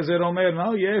Eliezer omer,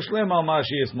 no, yesh lem al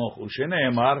mashi yismochu.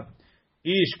 Shene'emar,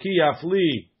 ish ki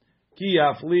yafli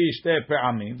shte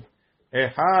pe'amim.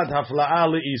 Echad hafla'a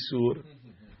le'isur.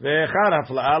 Ve'echad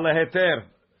hafla'a le'heter.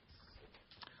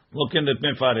 Look in the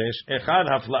Mefaresh. Echad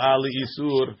hafla'a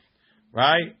le'isur.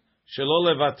 Right? Shelo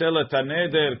levatel et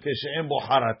haneder keshe'en bo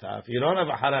harata. If you don't have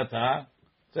a harata,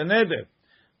 it's a neder.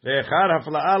 Ve'echad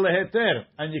hafla'a le'heter.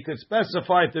 And you could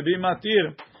specify to be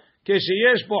matir.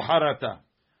 Kesheyesh bo harata.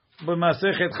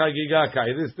 B'masechet chagiga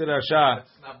kai. This derasha.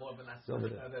 That's not more of an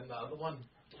asana than the other one.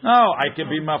 No, I can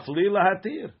be mafli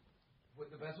lahatir.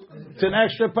 It's an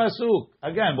extra pasuk.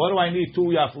 Again, what do I need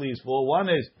two yaflis for? One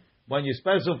is when you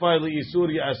specify li'isur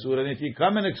ya'asur, and if you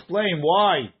come and explain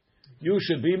why you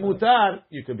should be mutar,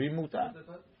 you could be mutar.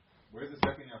 Where's the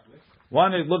second yafli?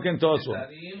 One is look into also.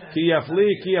 Ki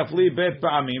yafli bet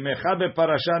pa'amim. Echa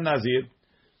beparasha nazir.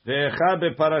 Ve'echa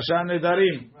beparasha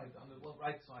nedarim. Right, on the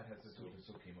right side has the two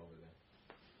pesukim over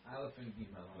there. Aleph and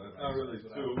Gimel. That's not really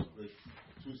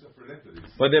two separate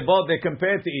entities. But they're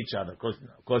compared to each other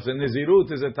because the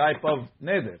Nezirut is a type of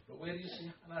neder. But where do you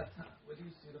see Harata? Where do you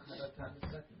see the Harata in the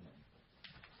second one?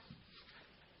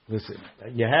 Listen,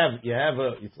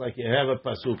 it's like you have a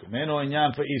pasuk. Meno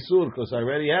inyan for isur because I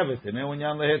already have it. Meno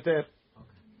inyan leheter.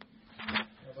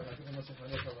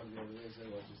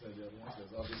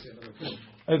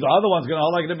 The other one's going to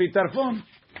hold like to be tarfon.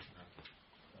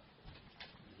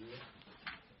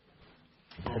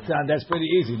 That's pretty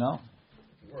easy, no?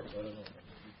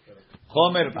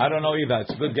 Chomer, I don't know either.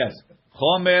 It's a good guess.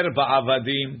 Chomer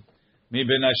ba'avadim mi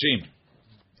benashim.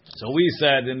 So we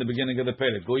said in the beginning of the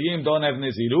perek, goyim don't have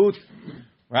nezirut,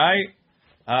 right?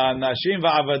 Nashim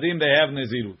va'avadim they have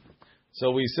nezirut.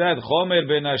 So we said chomer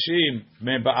benashim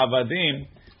me ba'avadim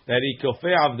that he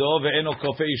kofei avdo ve'eno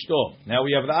kofei ishto. Now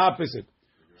we have the opposite.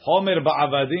 Chomer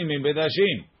ba'avadim mi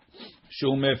benashim shu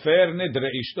mefer nidre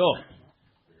ishto.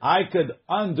 I could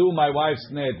undo my wife's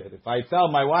neder. If I tell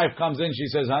my wife comes in, she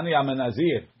says, honey, I'm a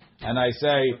Nazir. and I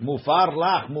say mufar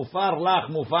lach, mufar lach,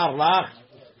 mufar lach.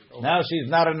 Now she's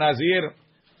not a nazir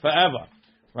forever,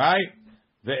 right?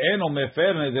 Ve'eno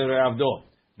mefer neder avdo.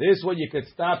 This way you could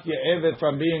stop your eved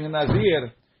from being a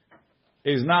nazir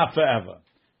is not forever.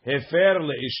 Hefer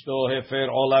leishto hefer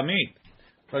olamit.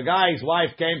 If a guy's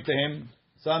wife came to him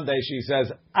Sunday, she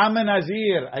says, I'm a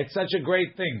nazir. It's such a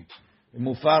great thing.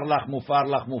 Mufar lach, mufar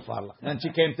lach, mufar lach. Then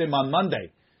she came to him on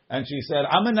Monday, and she said,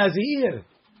 I'm a nazir.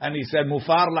 And he said,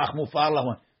 mufar lach, mufar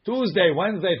lach. Tuesday,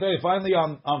 Wednesday, Thursday. Finally,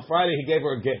 on Friday, he gave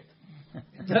her a gift.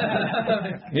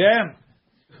 Yeah.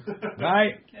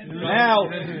 Right?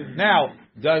 Now,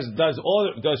 does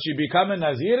she become a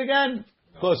nazir again?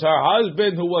 Because her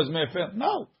husband who was mefir.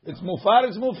 No. It's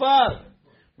mufar.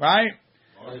 Right?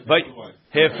 But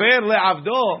hefer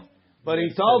le'avdo. But he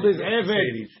told his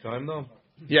eved each time though.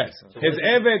 Yes, his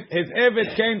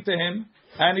eved came to him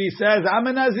and he says, "I'm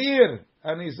a nazir,"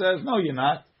 and he says, "No, you're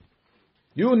not.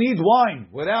 You need wine.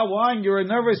 Without wine, you're a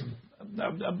nervous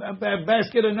a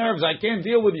basket of nerves. I can't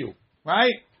deal with you.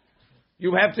 Right?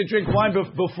 You have to drink wine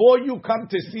before you come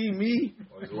to see me.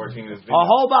 He's working in his vineyard. A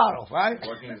whole bottle, right?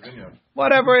 Working in his vineyard.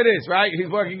 Whatever it is, right?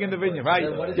 He's working in the vineyard, right?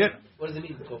 What does it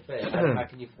mean to kofeh? How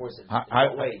can you force it?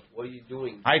 Wait, what are you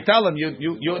doing? I tell him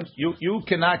you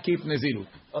cannot keep nazirut.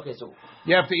 Okay, so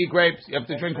you have to eat grapes. You have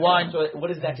to drink wine. So what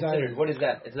is that considered? What is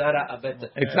that? It's not a bet.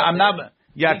 It's not. I'm not.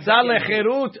 Yatsa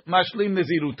lecherut mashlim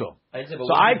naziruto.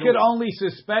 So I could only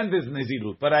suspend his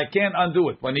nazirut, but I can't undo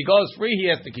it. When he goes free, he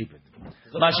has to keep it.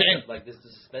 Like this to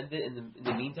suspend it in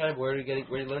the meantime. Where are you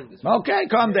learning this? Okay,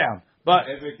 calm down. But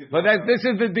this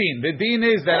is the deen. The deen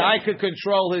is that I could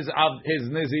control his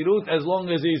nazirut as long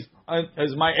as he's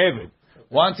as my eved.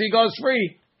 Once he goes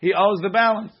free, he owes the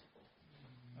balance.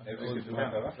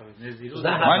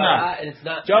 Why not? It's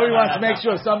not. Joey wants to make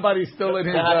sure somebody's still in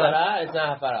his. It's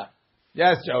not hafara.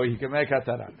 Yes, Joey, he can make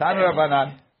hatara. Tanu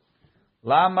Rabbanan.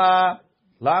 Lama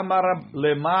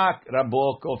lemak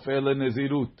rabo kofel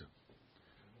nazirut.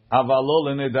 Avalo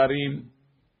lenedarim.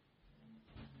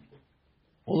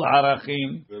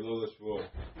 Ul-arachim.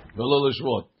 Velo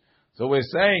l'shvot. So we're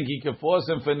saying he can force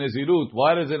him for nazirut.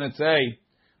 Why doesn't it say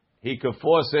he could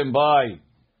force him by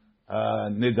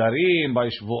nedarim, by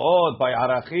shvuot, by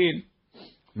arachim?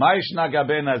 Ma'ishna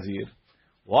gabe nazir.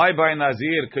 Why by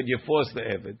nazir could you force the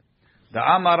eved? The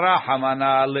amara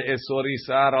hamana le'esori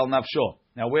sar al nafsho.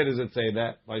 Now where does it say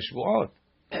that? By shvuot.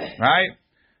 Right?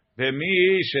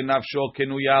 V'mi she'nafsho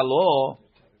kenuya lo.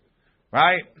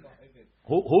 Right?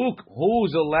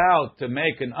 Who's allowed to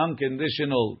make an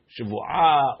unconditional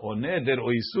shvu'ah or neder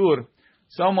or isur?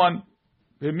 Someone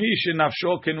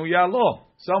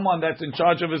someone that's in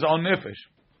charge of his own nefesh.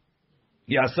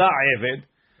 Yasa eved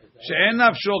she'en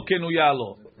nafsho kenuya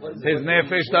lo. His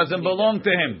nefesh doesn't belong to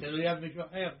him.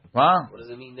 Huh? What does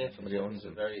it mean nefesh? It's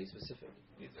very specific.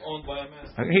 It's owned by a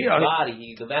master.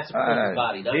 The master controls his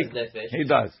body, not his nefesh. He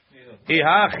does.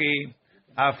 Ihachi.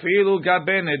 Afilu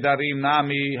gabe nedarim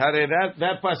nami.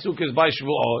 That pasuk is by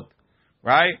shvuot,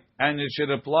 right? And it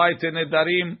should apply to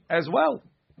nedarim as well,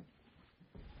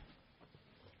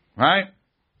 right?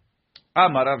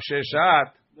 Amar Rav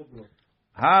Sheshat.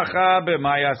 Hacha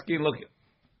b'mayaskin. Look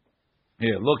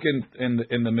here. Look in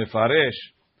the Mefaresh.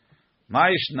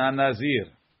 Ma'ishna nazir.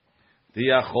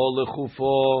 Tiyachol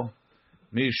lechufo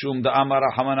mishum da amar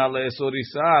hamana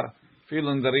leesorisar.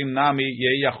 Filin darim nami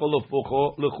yeyachol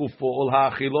lechufo ul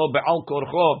ha'achilo be'al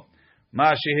korcho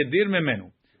ma shehedir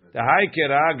memenu. The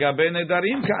haikera gabe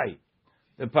nedarim kai.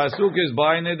 The pasuk is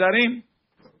by nedarim.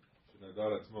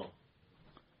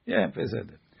 Yeah,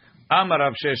 peseder. Amar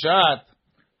Rav Sheshat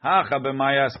hacha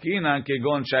b'mayaskinan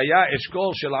kegon shaya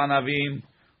eshkol shel anavim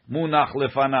munach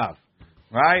lefanav.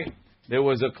 Right? There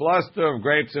was a cluster of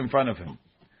grapes in front of him,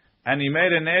 and he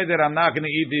made a neder. I'm not going to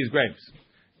eat these grapes.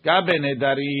 Gabe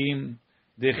nedarim.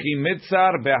 Dechi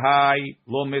mitzar behai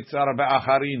lo mitzar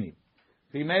be'acharini.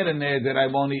 If he made a neder, I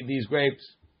won't eat these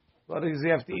grapes. What does he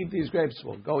have to eat these grapes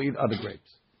for? Go eat other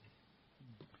grapes.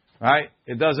 Right?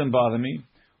 It doesn't bother me.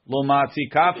 Lo matzi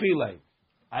kafile.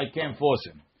 I can't force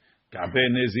him. Gabe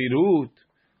nezirut.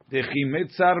 Dechi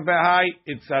mitzar behai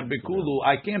itzar bekulu.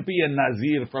 I can't be a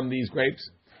nazir from these grapes.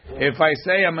 If I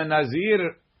say I'm a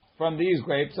nazir from these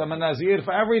grapes, I'm a nazir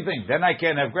for everything. Then I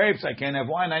can't have grapes, I can't have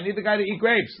wine. I need the guy to eat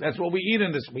grapes. That's what we eat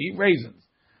in this. We eat raisins.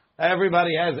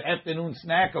 Everybody has an afternoon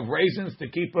snack of raisins to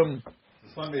keep them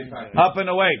up and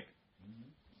awake.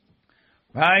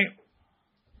 Right?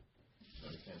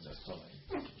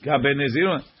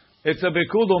 It's a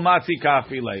bekudu matzi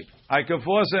kafile. I can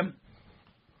force him.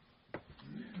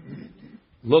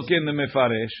 Look in the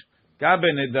Mefaresh.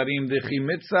 Gabe nedarim dechi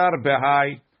mitzar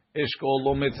behai eshkol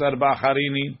lo mitzar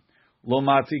b'acharini. Lo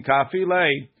matzi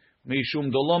kafile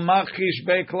Mishum dolo machish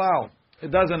beklal.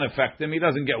 It doesn't affect him. He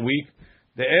doesn't get weak.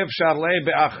 The efshar le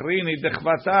beachrini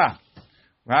dechvata.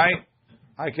 Right?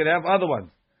 I could have other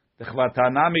ones. Dechvata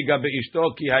nami gabe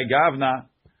ishto ki haygavna.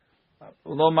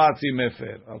 Lo matzi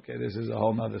mefer. Okay, this is a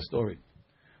whole other story.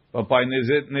 But by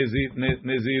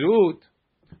Nazirut,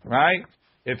 right?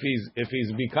 If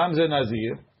he's becomes a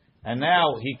Nazir, and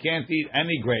now he can't eat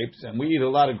any grapes, and we eat a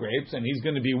lot of grapes, and he's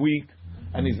going to be weak,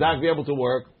 and he's not going to be able to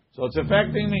work, so it's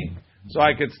affecting me. So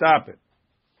I could stop it.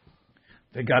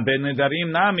 V'gabe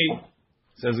nedarim nami,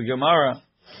 says the Gemara.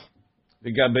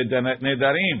 V'gabe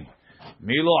nedarim.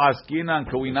 Milo askinan,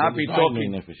 can we not be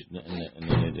talking?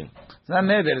 It's not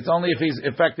neder. It's only if he's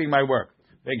affecting my work.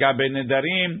 V'gabe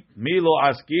nedarim, milo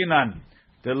askinan,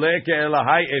 teleke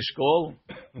elahai eshkol,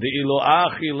 the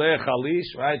iloachi le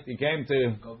chalish. Right? You came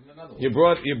to, you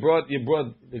brought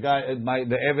the guy.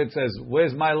 The Eved says,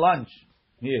 "Where's my lunch?"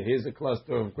 Here's a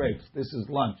cluster of grapes. This is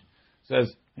lunch.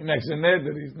 Says he makes a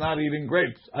neder. He's not eating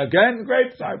grapes again.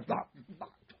 Grapes, I'm not.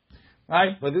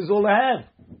 Right? But this is all I have.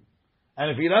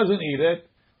 And if he doesn't eat it,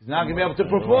 he's not going to be able to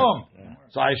perform.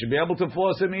 So I should be able to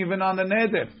force him even on the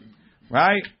neder.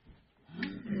 Right?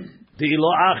 The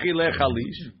ilo achi le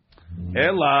chalish.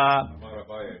 Ela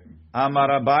amar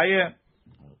Abaye.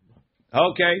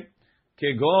 Okay.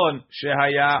 Kegon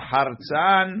shehaya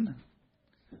hartzan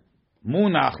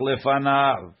munach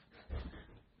lefanav.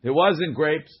 There wasn't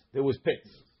grapes, there was pits.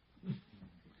 He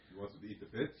wants to eat the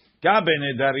pits? Gabe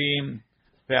nedarim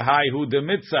pehayhu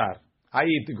demitzar. I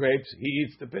eat the grapes, he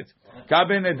eats the pits.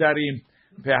 Gabe nedarim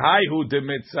pehayhu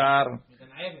demitzar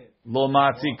lo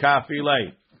matzi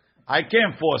kafilei. I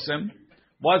can't force him.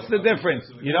 What's the difference?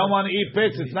 You don't want to eat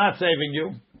pits, it's not saving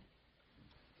you.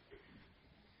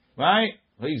 Right?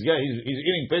 He's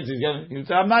eating pits, he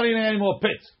says, I'm not eating any more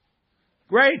pits.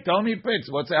 Great, don't eat pits.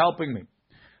 What's it helping me?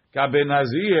 Kabe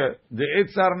Nazir, the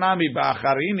Itzar Nami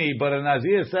Ba'acharini, but a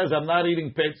Nazir says, I'm not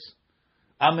eating pits.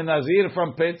 I'm a Nazir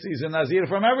from pits, he's a Nazir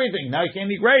from everything. Now he can't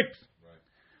eat grapes.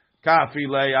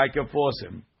 Kafilei, I can force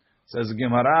him. Says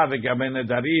Gemara, V'gabe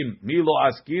Nedarim, Milo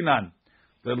Askinan,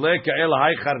 the Leka El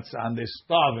Haichartzan, they're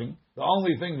starving. The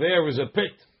only thing there is a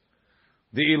pit.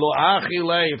 The Ilo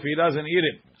Achilei, if he doesn't eat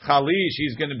it, Chalish,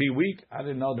 he's going to be weak. I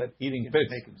didn't know that eating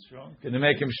pits Make him strong. going to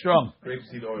make him strong.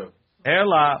 Grapeseed oil.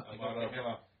 Ela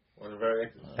Amarava.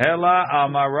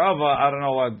 Amarava. I don't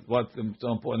know what's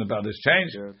so important about this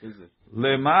change.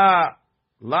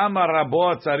 Lama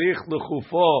rabo tzarich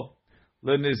lechufo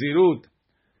lenezirut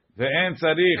ve'en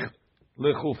tzarich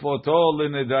lechufoto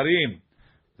lenedarim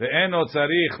ve'eno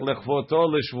tzarich lechufoto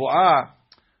leshvuah.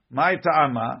 Mai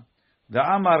ta'ama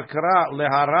da'amar kra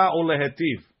lehara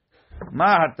ulehetiv.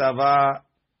 Ma hatava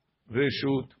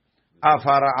reshut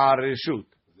afara reshut.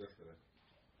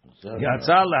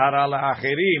 Yatzal lehara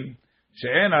le'achirim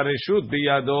she'en hareshut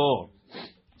biyado.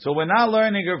 So we're not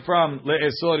learning it from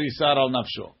le'esor yisar al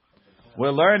nafsho.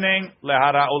 We're learning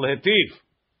lehara ulhetiv.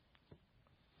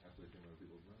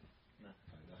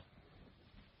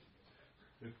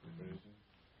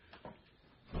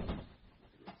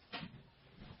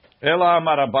 Ela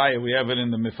amar Abaye, we have it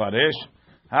in the Mifaresh.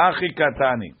 Hachi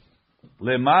katani.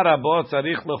 Lema rabo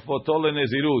tzarich lechfoto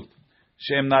lenezirut.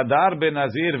 Shem nadar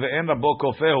benazir ve'en rabo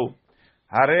kofehu.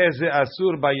 Hare ze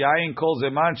asur bayayin kol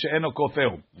zeman she'eno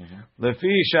kofehu.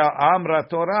 Lefi sha'amra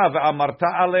Torah ve'amarta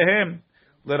alehem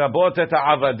lerabot et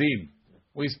ha'avadim.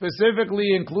 We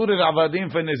specifically included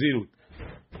avadim for nezirut.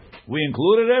 We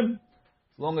included them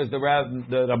as long as the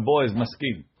rabo is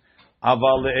maskim.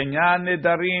 Aval le'enyan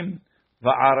nedarim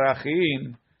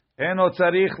va'arachim eno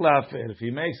tzarich la'afer. If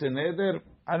he makes a neder,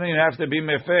 I don't even have to be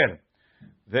mefer.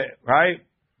 Right?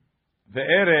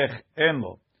 Ve'erech en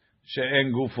lo.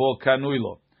 She'en gufo kanui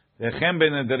lo. Ve'chem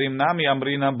benederim nami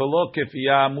amrinam belo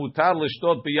kefiya mutar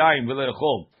l'shtot b'yayin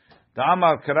v'le'echol.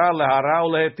 Ta'amar kra lehara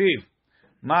u'lehetiv.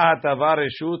 Ma hatava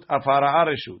reshut afara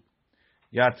reshut.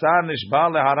 Yatsa nishba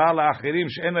lehara la'achirim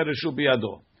she'en reshut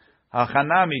biyado.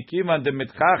 Hachanami kivan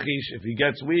demitchachish, if he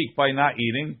gets weak by not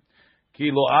eating,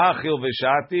 ki lo achil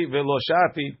v'shati v'lo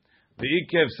shati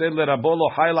v'ikev sed lerabo lo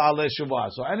hayla ale shuvah.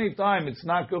 So anytime it's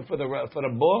not good for the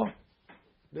rabo,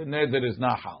 the neder is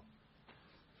not hal.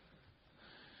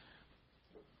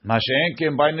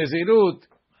 Mashenkim by nezirut,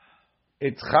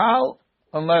 it's chal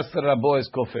unless the rabo is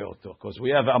kofeoto, because we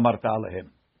have amarta alehim.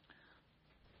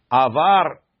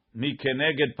 Avar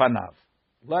mikeneged panav.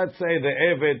 Let's say the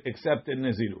Eved accepted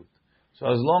nezirut. So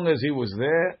as long as he was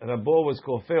there, rabo was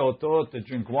kofeoto to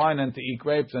drink wine and to eat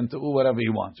grapes and to do whatever he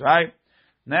wants, right?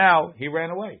 Now he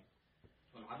ran away.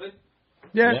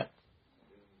 Yeah.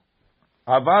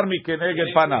 Avar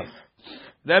mikeneged panav.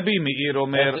 Rabbi Meir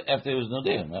Omer. After he was no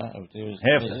there,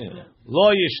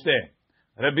 Lo yishte.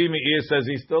 Rabbi Meir says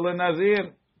he's still a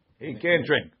Nazir. He can't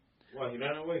drink. Well, he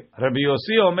ran away. Rabbi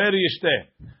Yossi Omer Yishteh.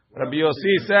 Rabbi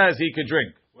Yossi says he could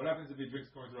drink. What happens if he drinks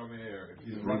according to Rabbi Meir? If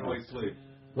he's a runaway slave?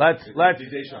 Let's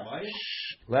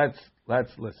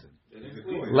listen.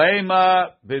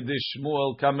 Lema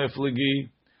b'dishmuel kamefligi.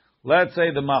 Let's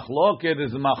say the machloket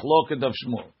is the machloket of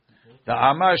Shmuel. The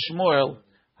Amar Shmuel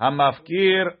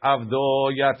hamafkir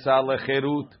avdo yatsa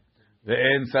lecherut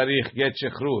ve'en sarich get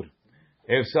shechrur.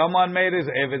 If someone made his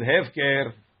eved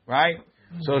hefker, right?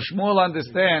 So Shmuel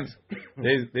understands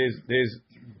there's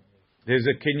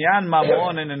a kinyan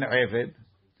mamon in an eved,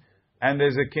 and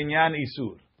there's a kinyan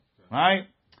isur, right?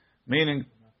 Meaning,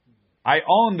 I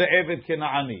own the eved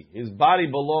Kinaani. His body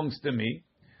belongs to me.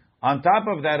 On top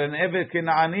of that, an eved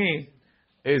Kinaani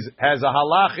has a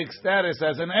halachic status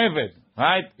as an eved,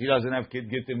 right? He doesn't have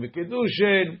gittin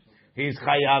v'kedushin. He's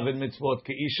chayav in mitzvot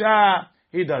keisha.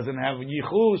 He doesn't have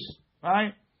yichus,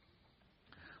 right?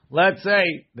 Let's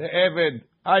say the eved,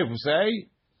 I would say.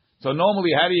 So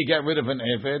normally, how do you get rid of an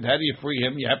eved? How do you free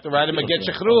him? You have to write him a get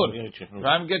shechrur.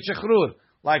 Write him get shechrur,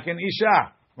 like an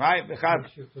isha. Right? You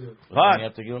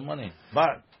have to give him money.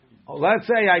 But let's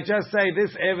say I just say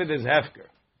this Eved is Hefker.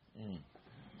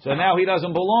 So now he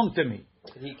doesn't belong to me.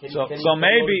 So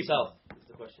maybe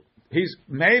he's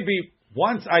maybe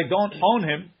once I don't own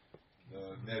him.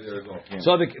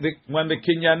 So when the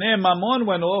Kinyane Mamon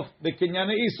went off, the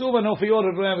Kinyane Isu went off, he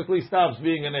automatically stops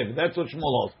being an Eved. That's what Shmuel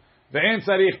holds. The En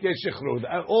Sarich get Shechrud.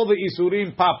 All the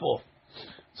Isurim pop off.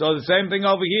 So the same thing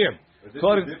over here. This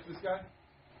guy?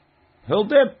 He'll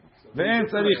dip. So Ve'en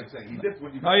tzarich.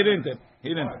 No, he didn't dip. He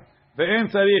didn't. Ve'en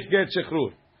tzarich get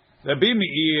shechrur. Rabbi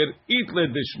Meir itle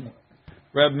d'Shmuel.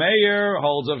 Rabbi Meir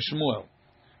holds of Shmuel.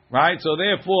 Right? So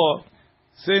therefore,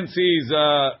 since he's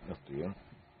Rabbi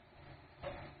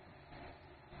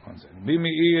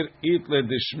Meir itle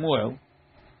d'Shmuel,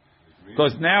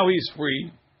 because now he's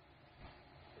free,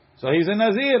 so he's a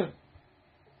Nazir.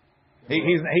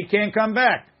 He can't come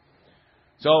back.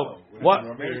 So what?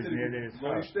 Right.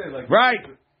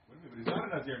 He's not a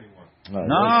Nazir anymore.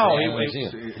 No.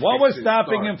 What was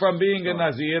stopping him from being a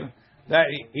Nazir? That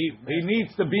he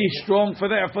needs to be strong for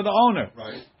the owner.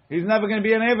 Right. He's never going to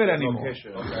be an Eved anymore.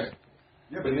 Okay.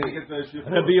 Yeah, but he gets the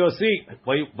Rabbi Yossi,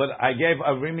 but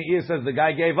Rabbi Meir says the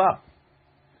guy gave up.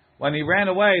 When he ran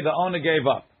away, the owner gave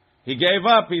up. He gave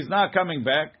up. He's not coming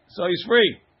back, so he's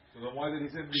free. So then why did he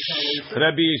say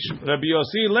Rabbi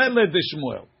Yossi led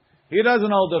Shmuel. He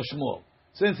doesn't hold of Shmuel.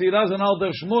 Since he doesn't hold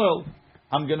of Shmuel,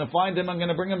 I'm going to find him. I'm going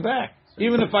to bring him back.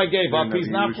 Even if I gave up, he's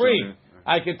not free.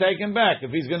 I can take him back.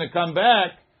 If he's going to come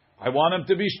back, I want him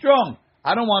to be strong.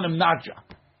 I don't want him not.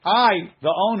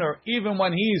 The owner, even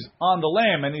when he's on the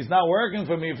lam and he's not working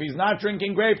for me, if he's not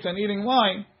drinking grapes and eating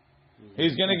wine,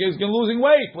 he's going to losing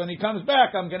weight. When he comes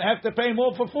back, I'm going to have to pay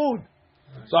more for food.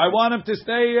 So I want him to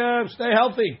stay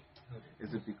healthy.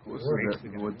 Is it because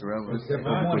of what the Rav was saying?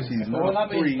 Because he's not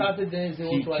free,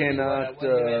 he cannot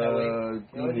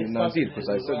be Nazir, because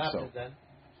I said so.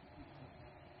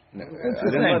 No,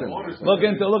 look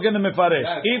into the Mefaresh.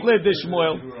 Itle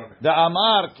d'Shmuel, the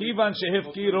Amar Kivan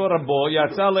shehifkiro rabo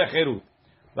yatsa lechirut,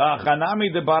 va'achanami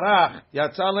debarach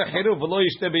yatsa lechirut v'lo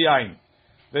yishte b'yayin,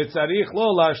 v'tzarich lo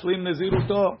lashlim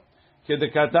neziruto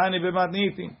kedekatani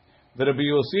b'matnitin, v'Rabbi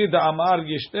Yossi the Amar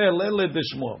yishte lele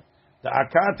d'Shmuel. The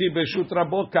akati beshut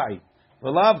rabokai,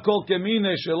 v'lav kol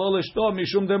kemine shelo leshto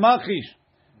mishum demachish,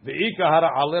 v'ika hara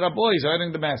ale rabo. He's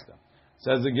hurting the master.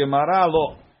 Says the Gemara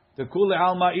lo the kule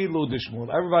alma ilu d'Shmuel.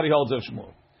 Everybody holds of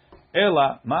Shmuel.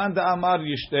 Ela man da amar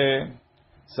yishte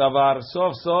savar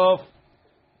sof sof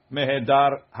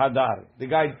mehedar hadar. The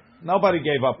guy, nobody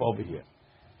gave up over here.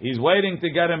 He's waiting to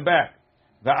get him back.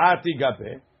 Va'ati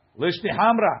gabe lishti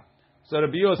hamra. So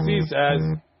Rabbi Yossi says,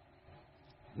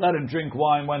 let him drink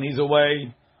wine when he's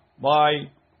away. Why?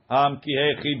 I don't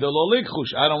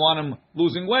want him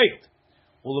losing weight.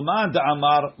 Ulaman da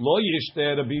amar lo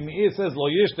yishte. Rabbi Meir says lo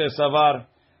yishte savar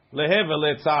leheve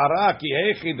letzara ki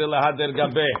hechi de lehader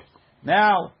gabe.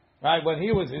 Now, right, when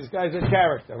he was, this guy's a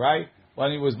character, right?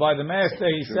 When he was by the master,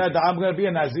 he said, I'm going to be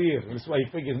a Nazir. This way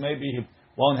he figures maybe he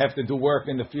won't have to do work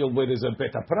in the field where there's a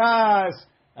bit of pras,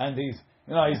 and he's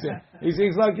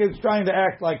like he's trying to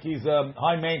act like he's a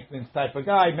high maintenance type of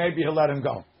guy. Maybe he'll let him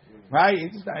go, right?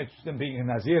 He's not interested in being a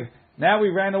Nazir. Now he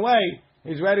ran away.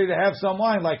 He's ready to have some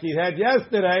wine like he had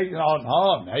yesterday. No,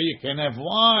 now you can't have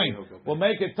wine. We'll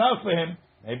make it tough for him.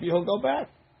 Maybe he'll go back.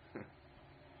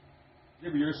 Yeah,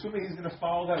 but you're assuming he's going to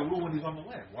follow that rule when he's on the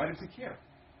land. Why does he care?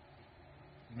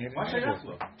 Why should I ask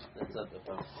him?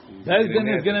 That's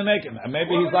going to make him.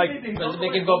 Maybe he's like, doesn't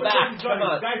make him go back. Come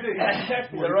on.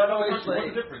 He's a runaway slave.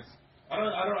 What's the difference? I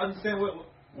don't understand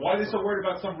why they're so worried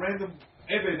about some random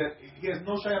Evid that he has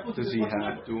no shayachut. Does he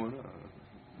have to? Or not?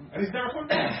 And he's never come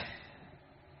back.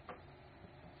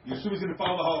 You assume he's going to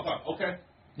follow the halacha. Okay.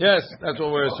 Yes, that's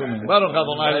what we're assuming. Baruch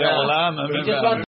Adonai Le'olam. He just